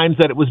different times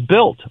that it was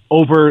built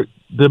over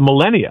the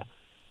millennia.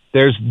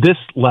 there's this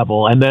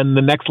level, and then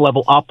the next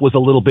level up was a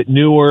little bit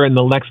newer, and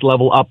the next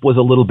level up was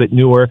a little bit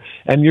newer,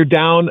 and you're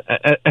down,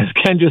 as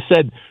Ken just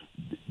said,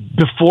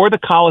 before the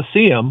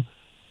Colosseum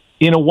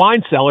in a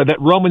wine cellar that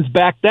Romans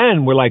back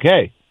then were like,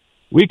 hey,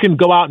 we can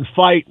go out and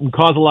fight and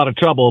cause a lot of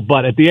trouble,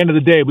 but at the end of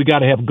the day, we got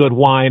to have good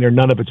wine or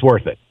none of it's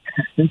worth it.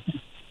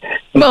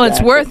 Well,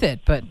 it's worth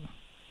it, but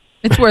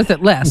it's worth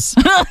it less.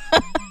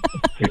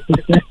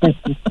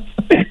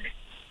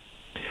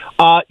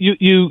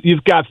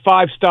 You've got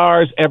 5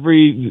 stars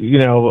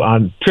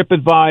on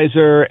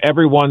TripAdvisor.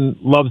 Everyone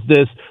loves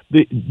this.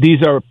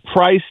 These are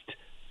priced.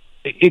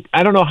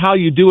 I don't know how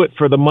you do it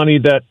for the money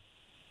that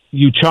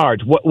you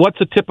charge.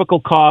 What's a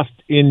typical cost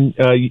in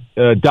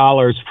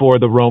dollars for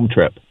the Rome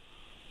trip?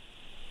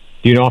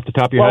 Do you know off the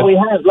top of your head? Well, we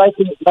have,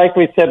 like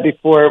we said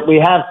before, we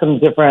have some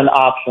different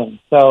options.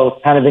 So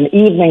kind of an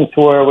evening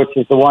tour, which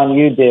is the one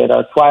you did,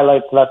 our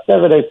Twilight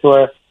Trastevere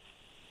tour,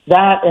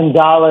 that in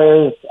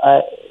dollars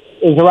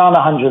is around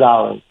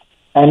 $100.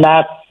 And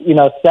that's,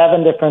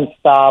 7 different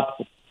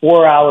stops,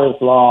 4 hours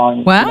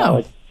long.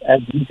 Wow. As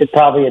you could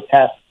probably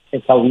attest,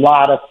 it's a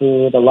lot of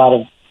food, a lot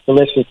of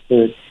delicious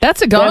food.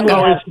 That's a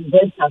ganga.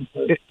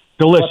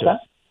 Delicious.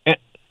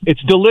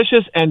 It's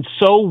delicious and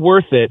so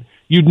worth it.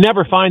 You'd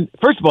never find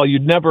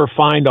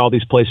all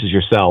these places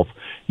yourself.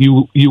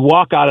 You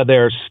walk out of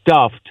there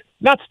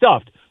not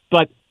stuffed,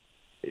 but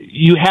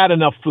you had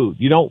enough food.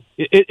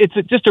 It's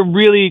just a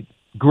really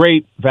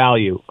great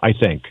value, I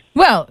think.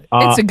 Well,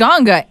 it's a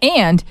ganga,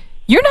 and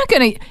you're not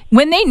going to,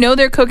 when they know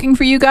they're cooking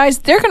for you guys,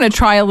 they're going to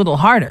try a little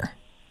harder.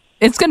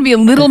 It's going to be a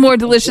little more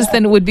delicious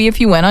than it would be if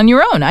you went on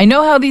your own. I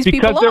know how these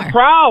people are. Because they're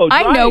proud.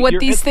 I know what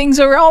these things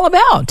are all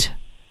about.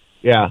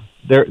 Yeah,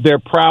 they're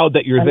proud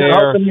that you're there.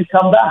 They're hoping you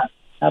come back.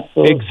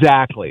 Absolutely.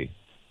 Exactly.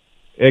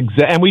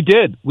 And we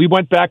did. We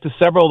went back to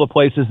several of the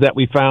places that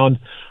we found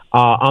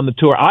on the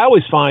tour. I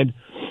always find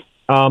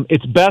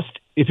it's best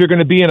if you're going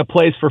to be in a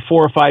place for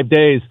 4 or 5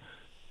 days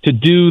to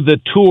do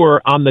the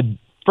tour on the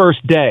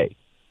first day.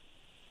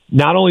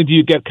 Not only do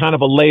you get kind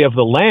of a lay of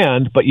the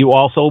land, but you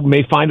also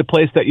may find a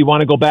place that you want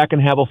to go back and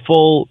have a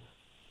full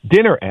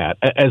dinner at,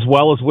 as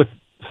well as with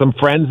some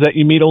friends that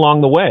you meet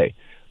along the way.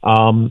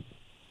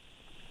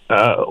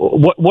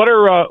 What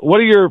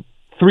are your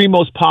 3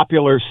 most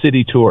popular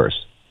city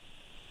tours,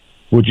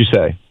 would you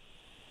say?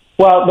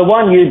 Well, the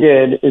one you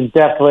did is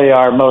definitely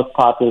our most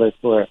popular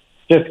tour,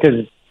 just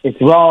because it's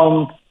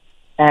Rome,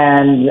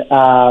 and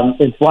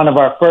it's one of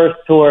our first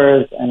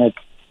tours, and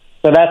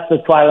so that's the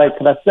Twilight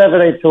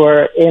Trastevere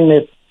tour in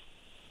this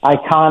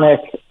iconic,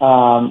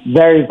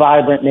 very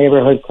vibrant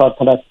neighborhood called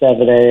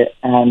Trastevere,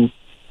 and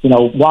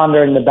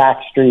wandering the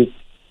back streets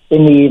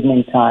in the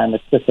evening time.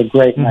 It's just a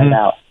great night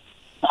out.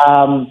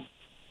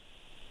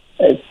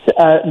 It's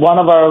one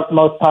of our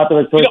most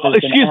popular tours.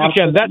 Excuse me,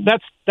 Ken.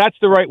 That's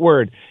the right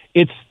word.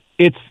 It's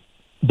a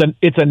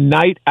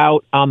night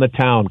out on the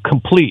town.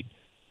 Complete.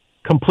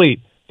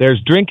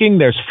 There's drinking.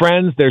 There's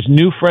friends. There's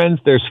new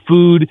friends. There's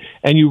food,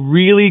 and you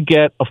really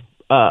get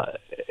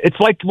it's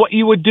like what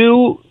you would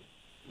do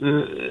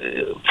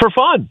for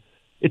fun.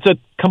 It's a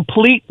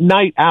complete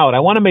night out. I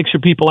want to make sure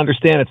people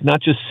understand it's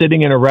not just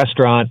sitting in a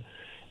restaurant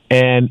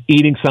and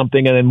eating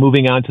something and then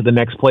moving on to the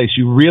next place.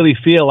 You really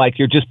feel like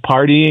you're just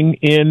partying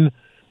in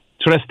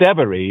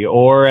Trastevere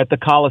or at the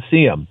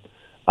Colosseum.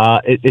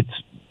 That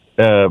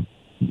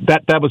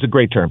was a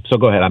great term. So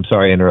go ahead. I'm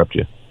sorry I interrupt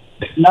you.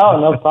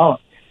 No problem.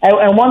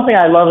 And one thing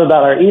I love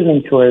about our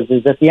evening tours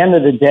is at the end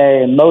of the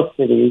day in most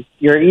cities,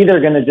 you're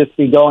either going to just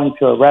be going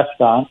to a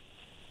restaurant,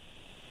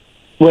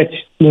 which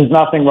there's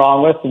nothing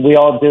wrong with. We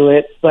all do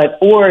it.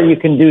 Or you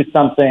can do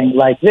something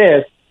like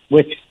this,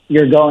 which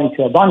you're going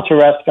to a bunch of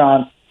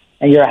restaurants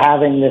and you're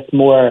having this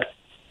more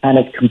kind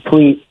of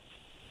complete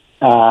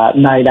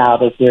night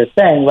out, as you're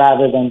saying,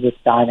 rather than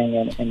just dining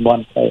in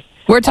one place.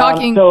 We're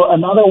talking. So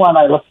another one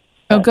I look.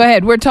 Oh, go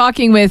ahead. We're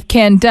talking with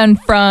Ken Dunn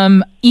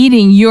from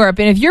Eating Europe.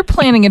 And if you're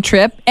planning a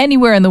trip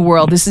anywhere in the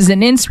world, this is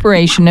an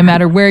inspiration no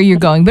matter where you're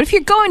going. But if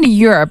you're going to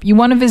Europe, you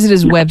want to visit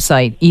his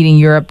website,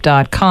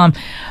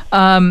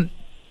 eatingeurope.com,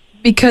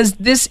 because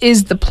this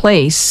is the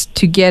place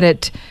to get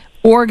it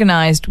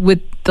organized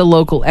with the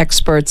local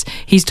experts.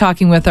 He's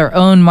talking with our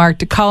own Mark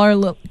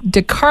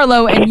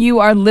DiCarlo, and you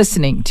are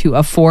listening to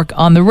A Fork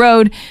on the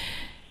Road.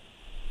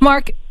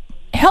 Mark,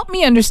 help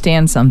me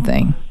understand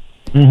something.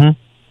 Mm-hmm.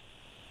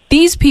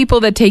 These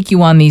people that take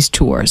you on these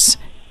tours,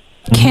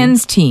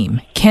 Ken's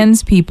team,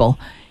 Ken's people,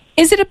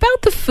 is it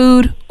about the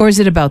food or is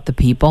it about the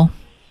people?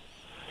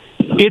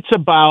 It's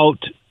about,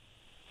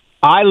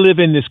 I live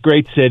in this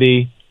great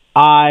city.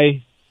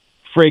 I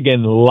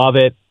friggin' love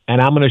it.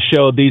 And I'm going to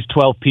show these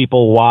 12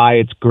 people why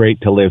it's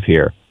great to live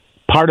here.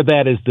 Part of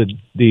that is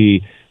the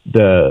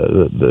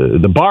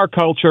bar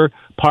culture.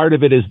 Part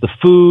of it is the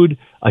food.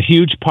 A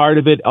huge part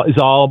of it is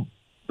all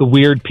the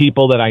weird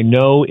people that I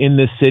know in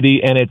this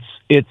city. And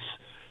it's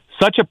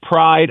such a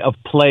pride of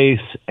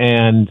place,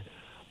 and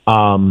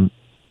I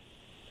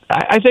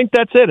think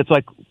that's it. It's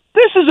like,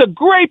 this is a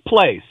great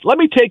place. Let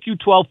me take you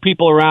 12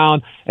 people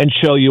around and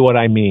show you what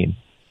I mean.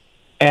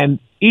 And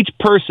each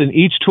person,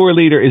 each tour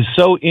leader is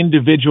so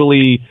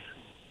individually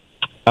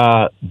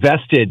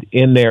vested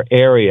in their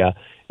area.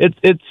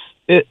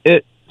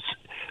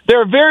 There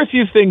are very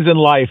few things in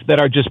life that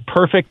are just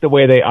perfect the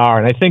way they are,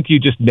 and I think you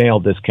just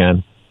nailed this,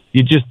 Ken.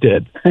 You just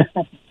did.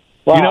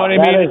 Wow, you know what I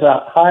mean? That is a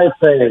high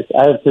praise.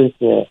 I appreciate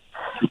it.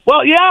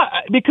 Well,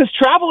 yeah, because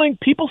traveling,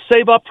 people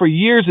save up for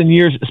years and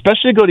years,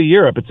 especially to go to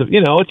Europe. It's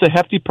a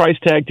hefty price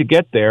tag to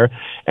get there,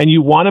 and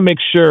you want to make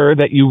sure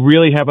that you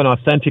really have an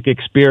authentic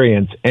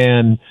experience.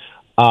 And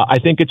I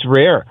think it's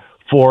rare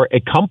for a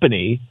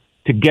company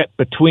to get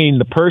between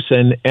the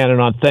person and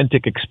an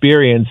authentic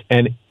experience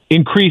and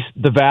increase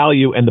the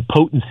value and the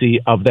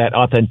potency of that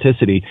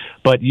authenticity.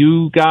 But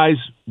you guys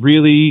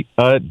really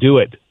do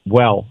it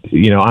well.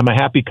 I'm a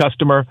happy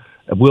customer.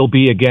 Will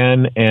be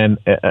again, and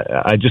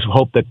I just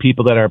hope that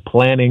people that are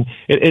planning,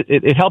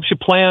 it helps you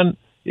plan.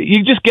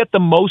 You just get the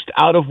most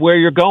out of where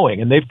you're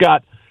going, and they've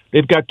got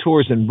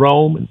tours in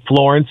Rome, and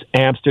Florence,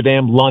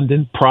 Amsterdam,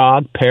 London,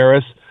 Prague,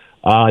 Paris,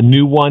 a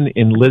new one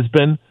in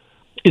Lisbon.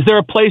 Is there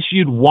a place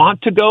you'd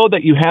want to go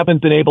that you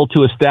haven't been able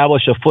to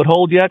establish a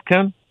foothold yet,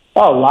 Ken?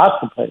 Oh, lots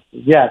of places.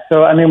 Yeah.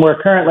 So,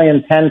 we're currently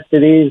in 10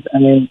 cities.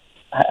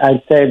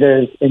 I'd say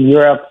there's in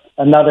Europe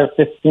another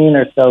 15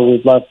 or so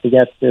we'd love to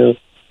get to.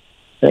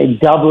 Say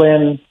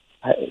Dublin.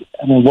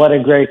 What a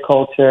great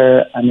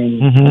culture.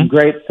 Some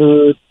great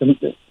food,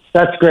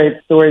 such great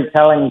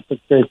storytelling, such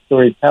great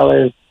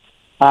storytellers.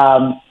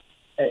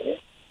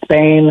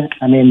 Spain.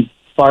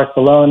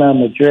 Barcelona,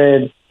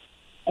 Madrid.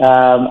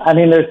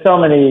 There's so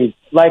many.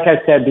 Like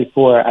I said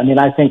before,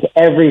 I think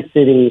every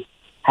city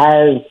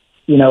has,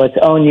 its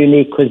own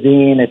unique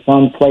cuisine, its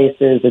own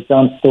places, its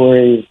own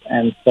stories.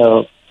 And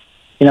so,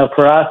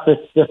 for us,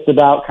 it's just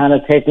about kind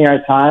of taking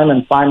our time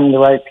and finding the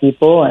right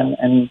people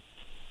and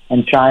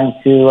trying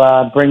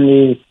to bring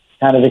these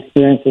kind of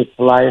experiences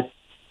to life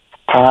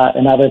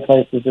in other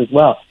places as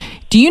well.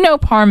 Do you know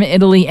Parma,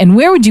 Italy? And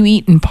where would you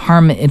eat in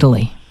Parma,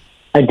 Italy?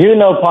 I do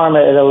know Parma,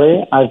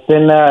 Italy. I've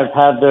been there. I've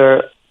had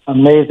their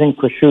amazing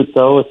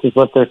prosciutto, which is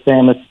what they're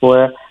famous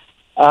for.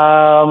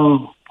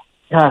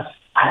 Gosh,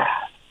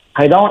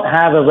 I don't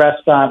have a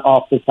restaurant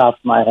off the top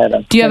of my head.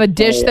 Do you have a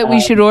dish that we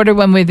should order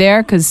when we're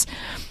there? Because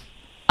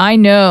I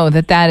know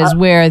that is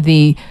where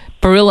the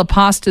Barilla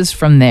pasta is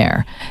from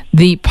there.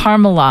 The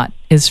Parmalat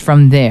is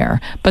from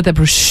there. But the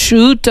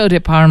prosciutto di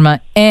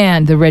Parma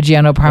and the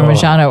Reggiano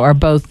Parmigiano are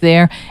both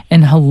there.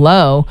 And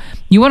hello,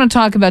 you want to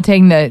talk about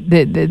taking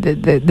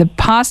the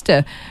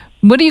pasta.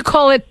 What do you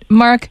call it,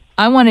 Mark?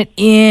 I want it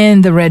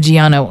in the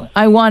Reggiano.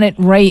 I want it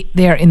right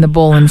there in the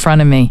bowl in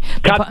front of me.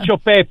 Cacio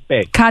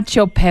pepe.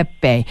 Cacio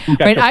pepe.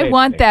 Right, I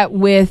want that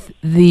with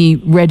the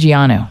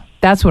Reggiano.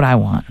 That's what I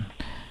want.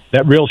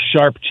 That real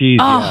sharp cheese.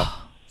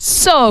 Oh,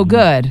 so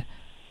good.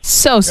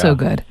 So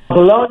good.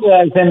 Bologna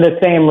is in the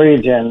same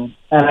region,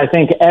 and I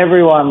think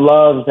everyone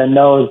loves and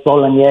knows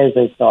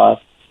Bolognese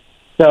sauce.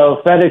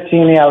 So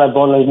fettuccine alla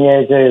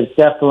Bolognese is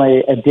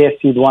definitely a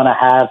dish you'd want to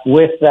have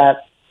with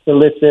that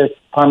delicious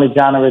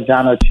Parmigiano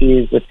Reggiano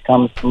cheese, which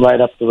comes from right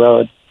up the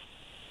road.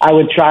 I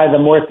would try the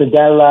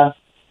mortadella,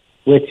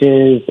 which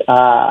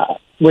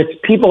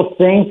people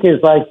think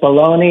is like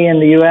bologna in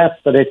the U.S.,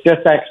 but it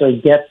just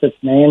actually gets its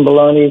name,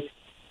 bologna,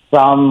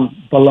 from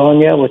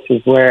Bologna, which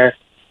is where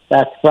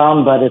that's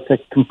from, but it's a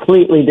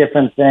completely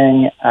different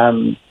thing.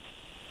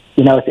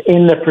 It's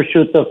in the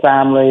prosciutto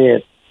family,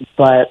 it's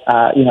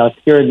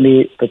cured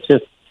meat, but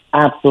just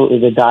absolutely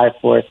to die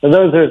for. So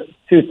those are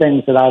two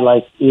things that I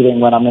like eating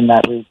when I'm in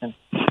that region.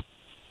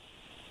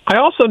 I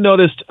also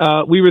noticed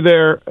we were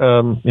there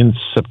in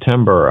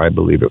September, I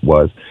believe it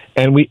was,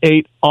 and we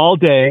ate all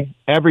day,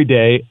 every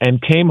day,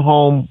 and came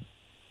home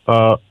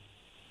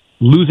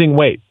losing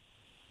weight.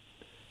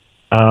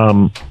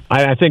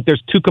 I think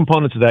there's two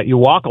components of that. You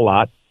walk a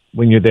lot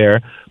when you're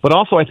there, but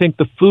also I think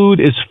the food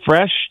is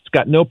fresh, it's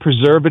got no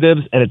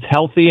preservatives, and it's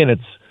healthy, and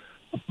it's,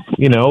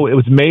 it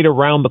was made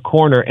around the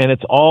corner, and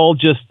it's all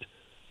just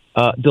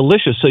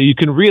delicious. So you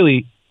can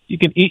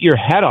eat your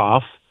head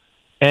off,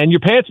 and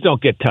your pants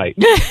don't get tight.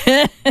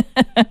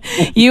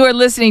 You are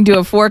listening to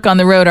A Fork on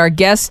the Road. Our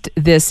guest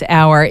this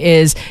hour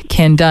is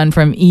Ken Dunn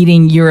from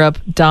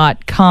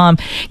eatingeurope.com.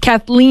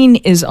 Kathleen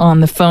is on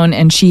the phone,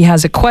 and she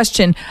has a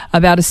question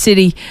about a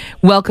city.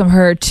 Welcome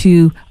her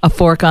to A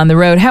Fork on the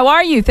Road. How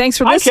are you? Thanks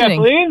for listening.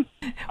 Hi, Kathleen.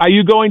 Are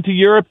you going to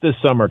Europe this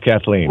summer,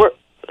 Kathleen?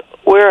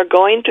 We're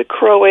going to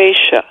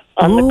Croatia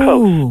on the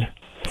coast.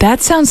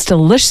 That sounds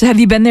delicious. Have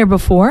you been there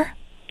before?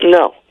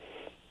 No.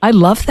 I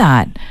love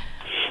that.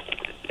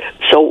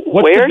 So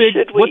where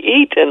should we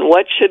eat and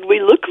what should we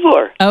look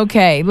for?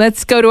 Okay,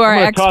 let's go to our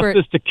expert. I'm going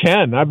to toss this to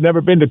Ken. I've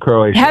never been to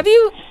Croatia. Have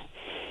you?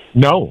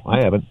 No,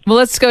 I haven't. Well,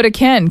 let's go to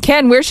Ken.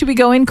 Ken, where should we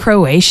go in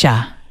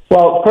Croatia?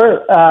 Well,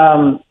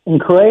 in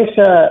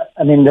Croatia,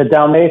 the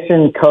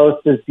Dalmatian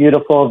coast is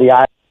beautiful. The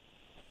island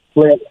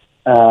split.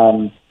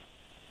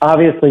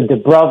 Obviously,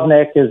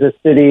 Dubrovnik is a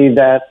city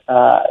that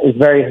is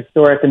very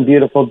historic and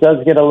beautiful.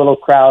 Does get a little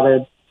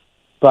crowded,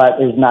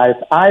 but is nice.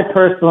 I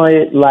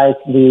personally like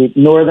the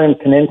northern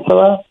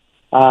peninsula.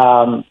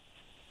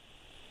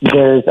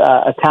 There's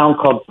a town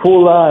called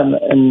Pula,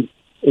 and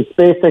it's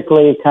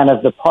basically kind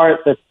of the part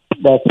that's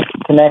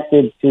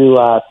connected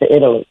to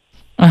Italy.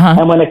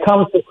 And when it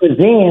comes to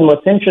cuisine,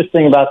 what's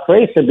interesting about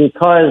Croatia,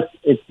 because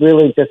it's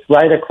really just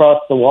right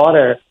across the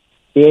water,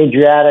 the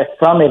Adriatic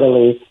from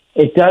Italy,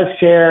 it does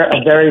share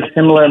a very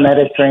similar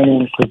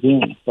Mediterranean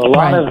cuisine. So a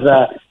lot of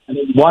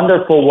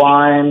wonderful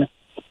wine,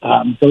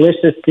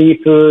 delicious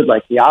seafood,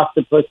 like the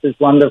octopus is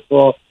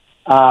wonderful,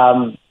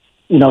 veal.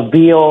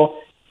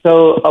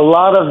 So a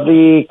lot of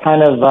the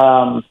kind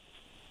of,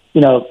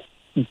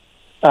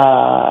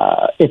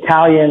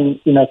 Italian,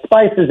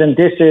 spices and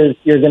dishes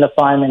you're going to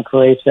find in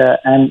Croatia,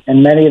 and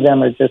many of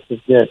them are just as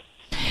good.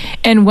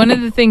 And one of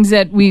the things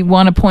that we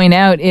want to point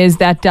out is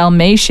that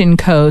Dalmatian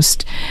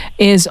coast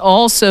is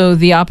also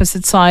the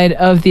opposite side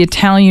of the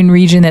Italian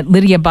region that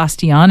Lidia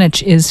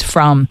Bastianich is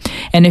from.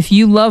 And if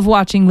you love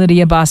watching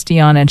Lidia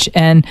Bastianich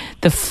and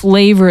the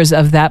flavors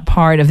of that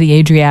part of the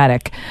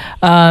Adriatic,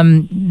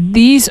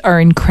 these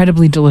are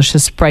incredibly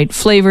delicious, bright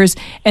flavors,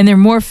 and they're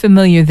more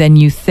familiar than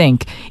you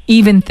think.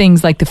 Even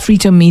things like the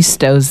frito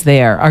mistos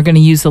there are going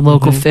to use the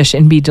local fish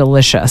and be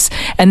delicious.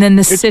 And then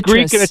the citrus.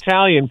 Greek and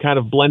Italian kind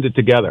of blended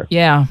together.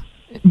 Yeah.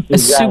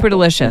 Exactly. Super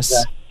delicious.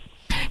 Exactly.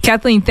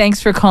 Kathleen,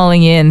 thanks for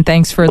calling in.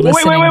 Thanks for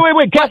listening.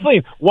 Wait.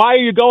 Kathleen, why are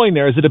you going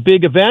there? Is it a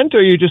big event, or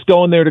are you just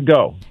going there to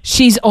go?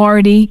 She's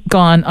already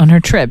gone on her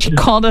trip. She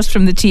called us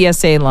from the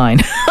TSA line.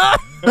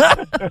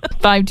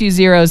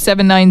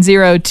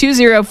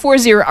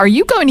 520-790-2040. Are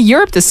you going to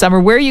Europe this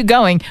summer? Where are you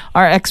going?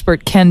 Our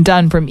expert Ken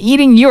Dunn from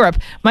Eating Europe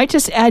might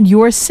just add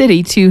your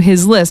city to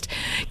his list.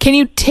 Can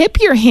you tip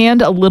your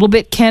hand a little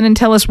bit, Ken, and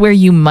tell us where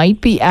you might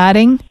be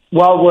adding?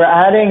 Well, we're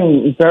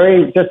adding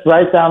just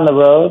right down the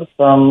road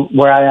from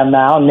where I am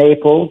now,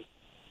 Naples,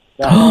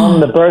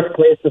 the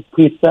birthplace of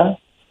pizza.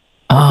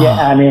 Oh.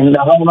 Yeah, I mean,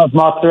 the home of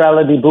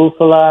mozzarella di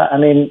bufala. I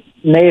mean,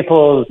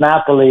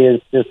 Napoli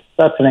is just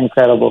such an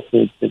incredible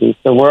food city.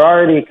 So we're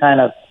already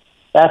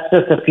that's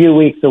just a few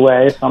weeks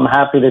away, so I'm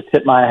happy to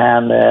tip my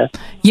hand there.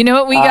 You know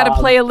what? We got to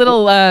play a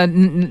little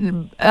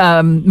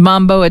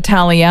Mambo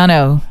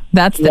Italiano.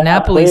 That's the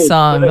Napoli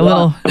song. A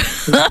little.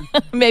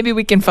 Maybe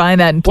we can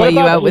find that and play you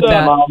out with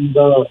that.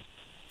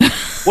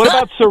 What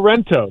about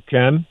Sorrento,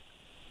 Ken?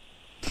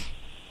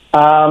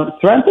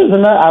 Sorrento's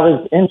I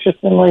was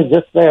interestingly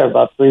just there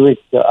about 3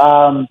 weeks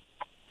ago.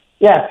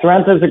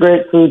 Sorrento's a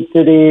great food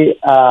city.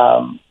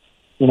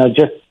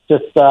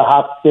 Just a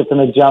hop, skip,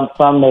 and a jump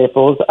from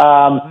Naples.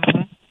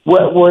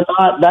 We're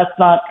not. That's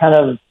not kind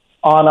of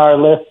on our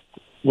list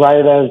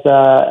right as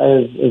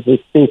we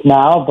speak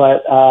now.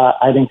 But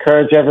I'd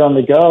encourage everyone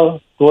to go.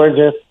 It's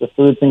gorgeous. The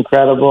food's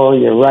incredible.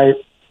 You're right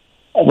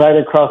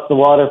across the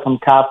water from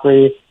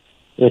Capri,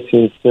 which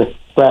is just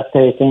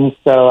breathtaking.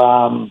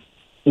 So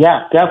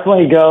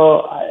definitely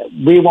go.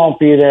 We won't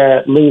be there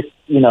at least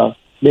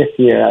this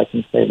year, I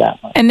can say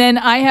that much. And then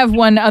I have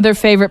one other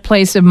favorite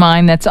place of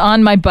mine that's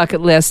on my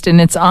bucket list, and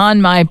it's on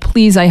my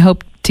I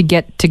hope to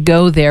get to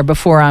go there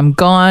before I'm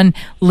gone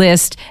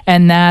list,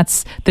 and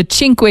that's the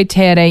Cinque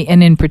Terre,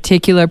 and in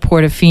particular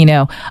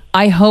Portofino.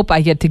 I hope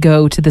I get to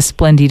go to the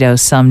Splendido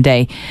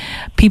someday.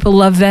 People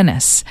love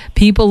Venice.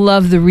 People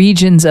love the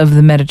regions of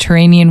the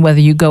Mediterranean,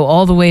 whether you go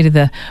all the way to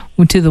the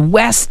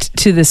west,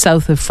 to the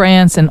south of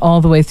France, and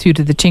all the way through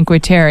to the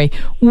Cinque Terre.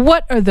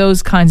 What are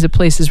those kinds of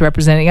places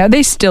representing? Are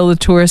they still the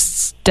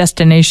tourist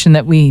destination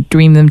that we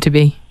dream them to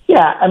be?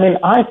 Yeah, I mean,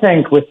 I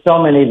think with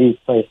so many of these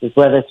places,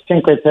 whether it's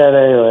Cinque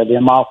Terre or the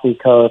Amalfi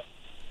Coast,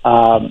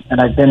 and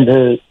I've been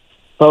to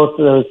both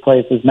of those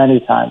places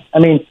many times. I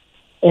mean,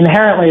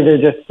 inherently, they're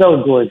just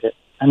so gorgeous.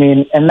 I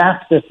mean, and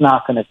that's just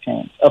not going to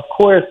change. Of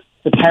course,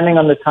 depending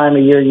on the time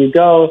of year you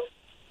go,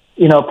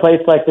 a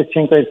place like the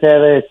Cinque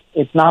Terre,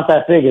 it's not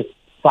that big. It's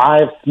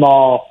 5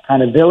 small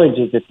kind of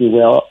villages, if you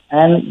will,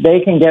 and they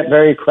can get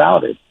very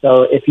crowded.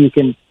 So if you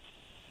can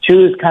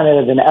choose kind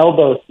of an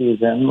elbow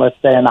season, let's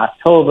say in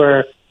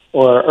October,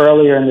 or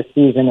earlier in the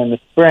season in the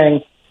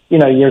spring,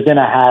 you're going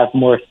to have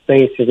more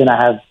space. You're going to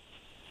have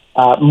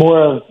more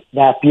of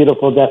that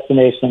beautiful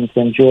destination to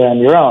enjoy on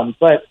your own.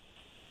 But,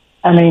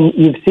 I mean,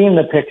 you've seen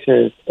the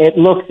pictures. It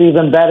looks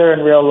even better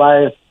in real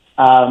life.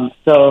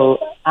 So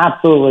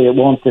absolutely, it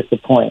won't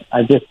disappoint.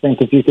 I just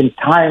think if you can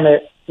time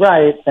it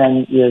right,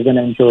 then you're going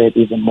to enjoy it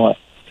even more.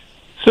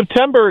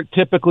 September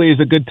typically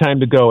is a good time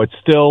to go. It's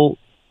still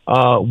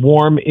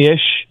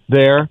warm-ish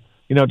there.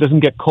 It doesn't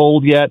get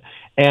cold yet.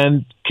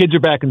 And kids are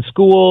back in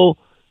school,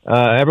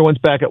 everyone's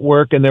back at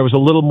work, and there was a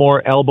little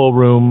more elbow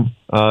room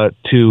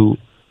to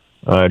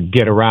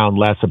get around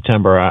last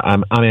September.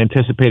 I'm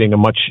anticipating a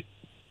much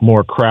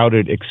more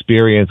crowded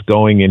experience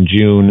going in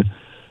June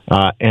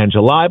and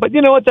July. But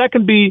you know what? That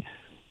can be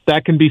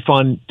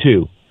fun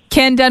too.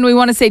 Ken Dunn, we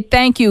want to say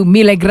thank you.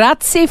 Mille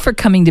grazie for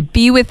coming to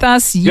be with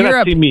us.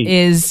 Europe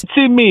is...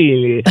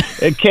 Mille.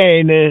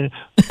 Ken.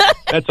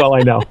 That's all I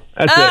know.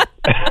 That's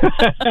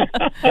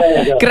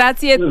it.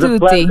 Grazie a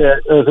tutti.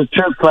 It was a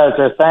true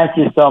pleasure. Thank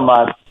you so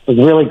much. I was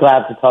really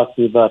glad to talk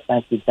to you both.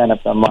 Thank you,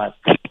 Jennifer and Mark.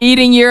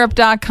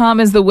 EatingEurope.com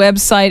is the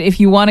website if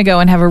you want to go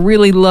and have a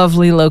really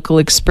lovely local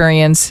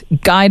experience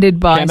guided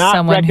by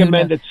someone who... Cannot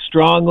recommend it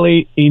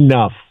strongly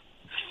enough.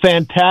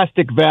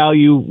 Fantastic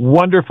value,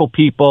 wonderful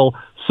people,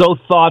 so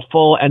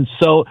thoughtful, and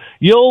so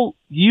you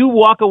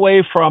walk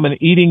away from an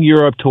Eating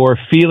Europe tour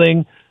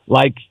feeling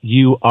like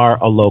you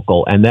are a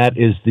local, and that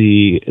is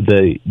the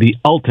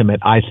ultimate,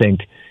 I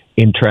think,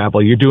 in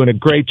travel. You're doing a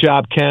great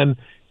job, Ken.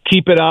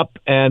 Keep it up,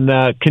 and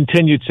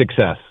continued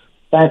success.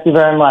 Thank you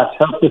very much.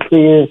 Hope to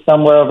see you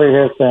somewhere over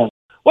here soon.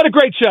 What a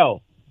great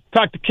show.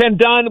 Talked to Ken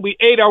Dunn. We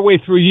ate our way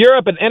through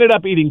Europe and ended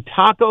up eating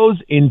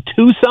tacos in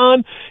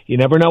Tucson. You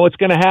never know what's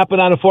going to happen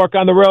on a fork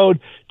on the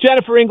road.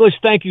 Jennifer English,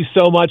 thank you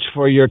so much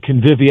for your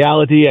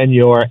conviviality and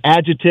your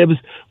adjectives,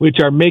 which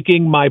are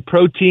making my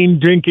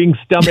protein-drinking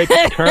stomach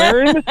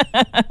turn.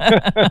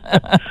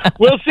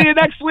 We'll see you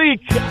next week.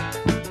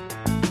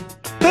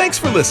 Thanks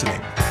for listening.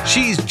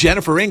 She's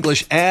Jennifer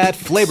English at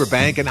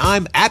Flavorbank, and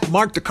I'm at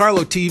Mark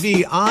DiCarlo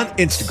TV on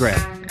Instagram.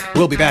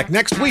 We'll be back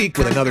next week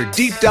with another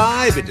deep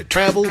dive into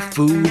travel,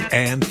 food,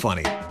 and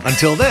funny.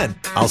 Until then,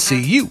 I'll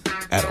see you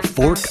at a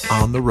fork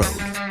on the road.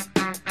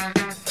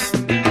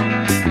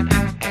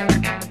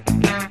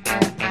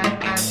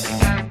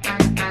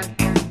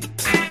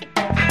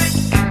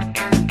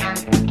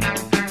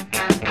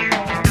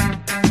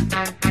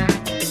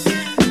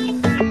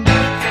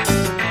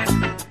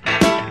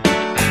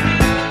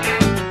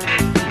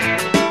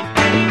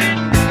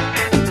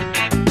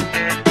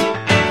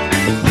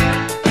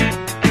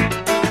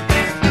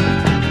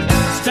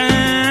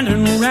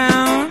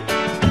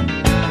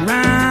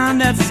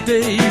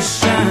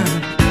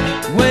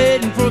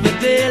 Waiting for the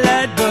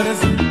daylight, but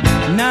it's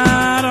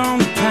not on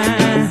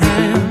time.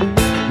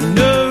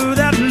 Know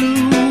that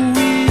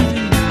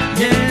Louisiana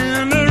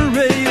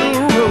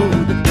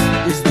Railroad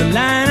is the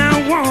line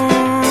I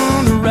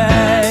want to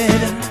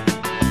ride.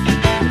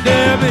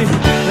 There'll be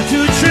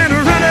two trains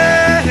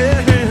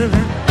running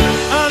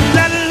on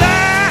that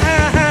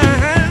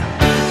line.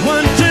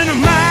 One train of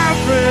my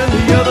friend,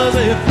 the other's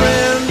a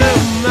friend of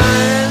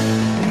mine.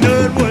 No,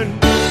 it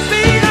wouldn't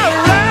be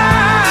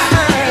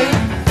alright.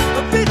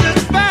 Be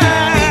just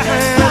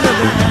fine.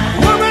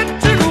 Woman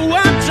took a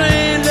one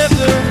train, left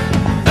the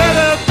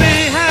other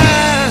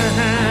behind.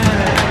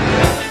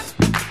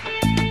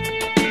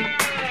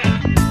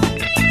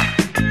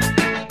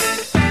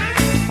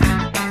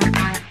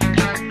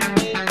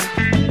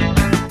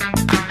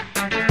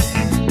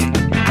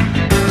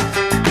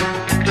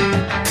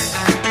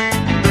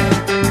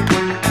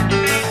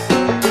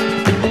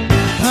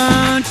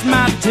 Punched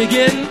my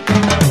ticket.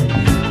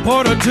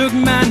 Porter took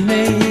my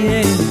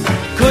name.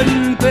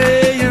 Couldn't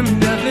pay him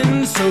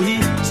nothing, so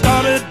he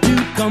started to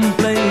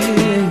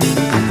complain.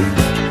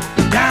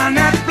 Down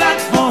that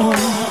platform,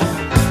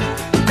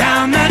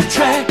 down that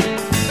track,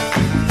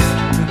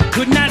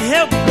 could not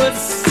help but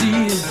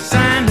see a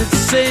sign that's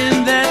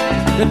saying that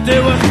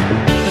there were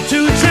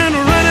two trains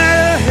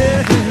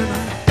running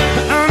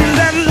on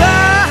that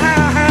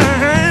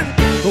line.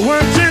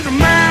 One train's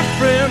my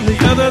friend, the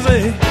other's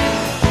a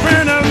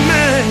friend of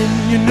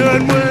mine. You know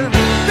it would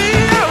be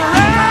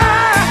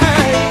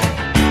alright.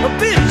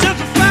 Be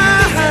just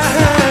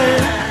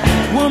fine.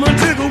 Woman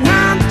took a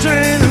one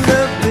train and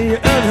left the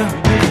other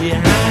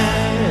behind.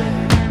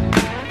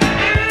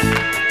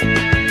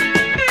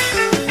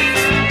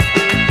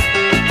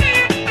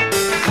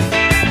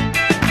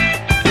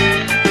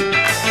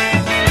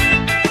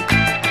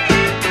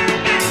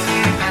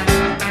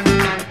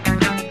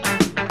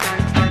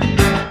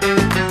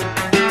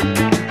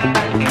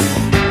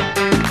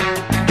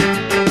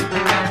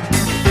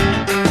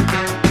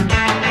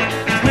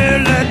 Smell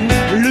that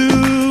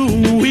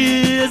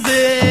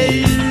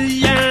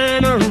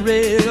Louisiana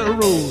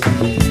Railroad.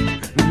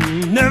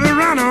 Never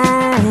run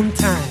on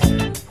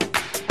time.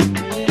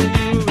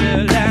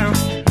 Well,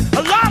 I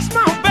lost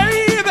my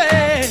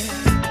baby.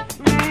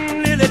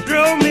 Nearly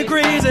drove me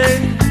crazy.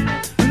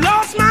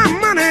 Lost my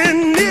money,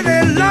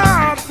 nearly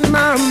lost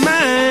my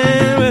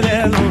mind. Well,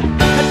 there's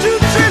two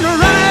trains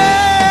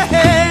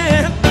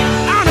running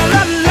on a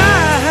lot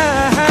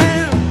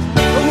line.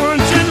 One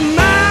train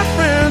my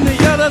friend, the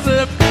other's a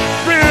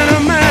friend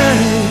of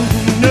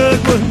mine. No,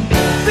 it wouldn't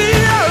be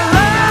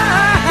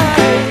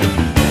alright.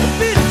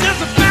 Be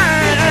just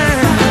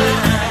fine.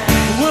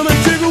 The woman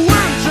took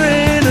one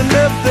train and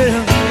left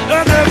them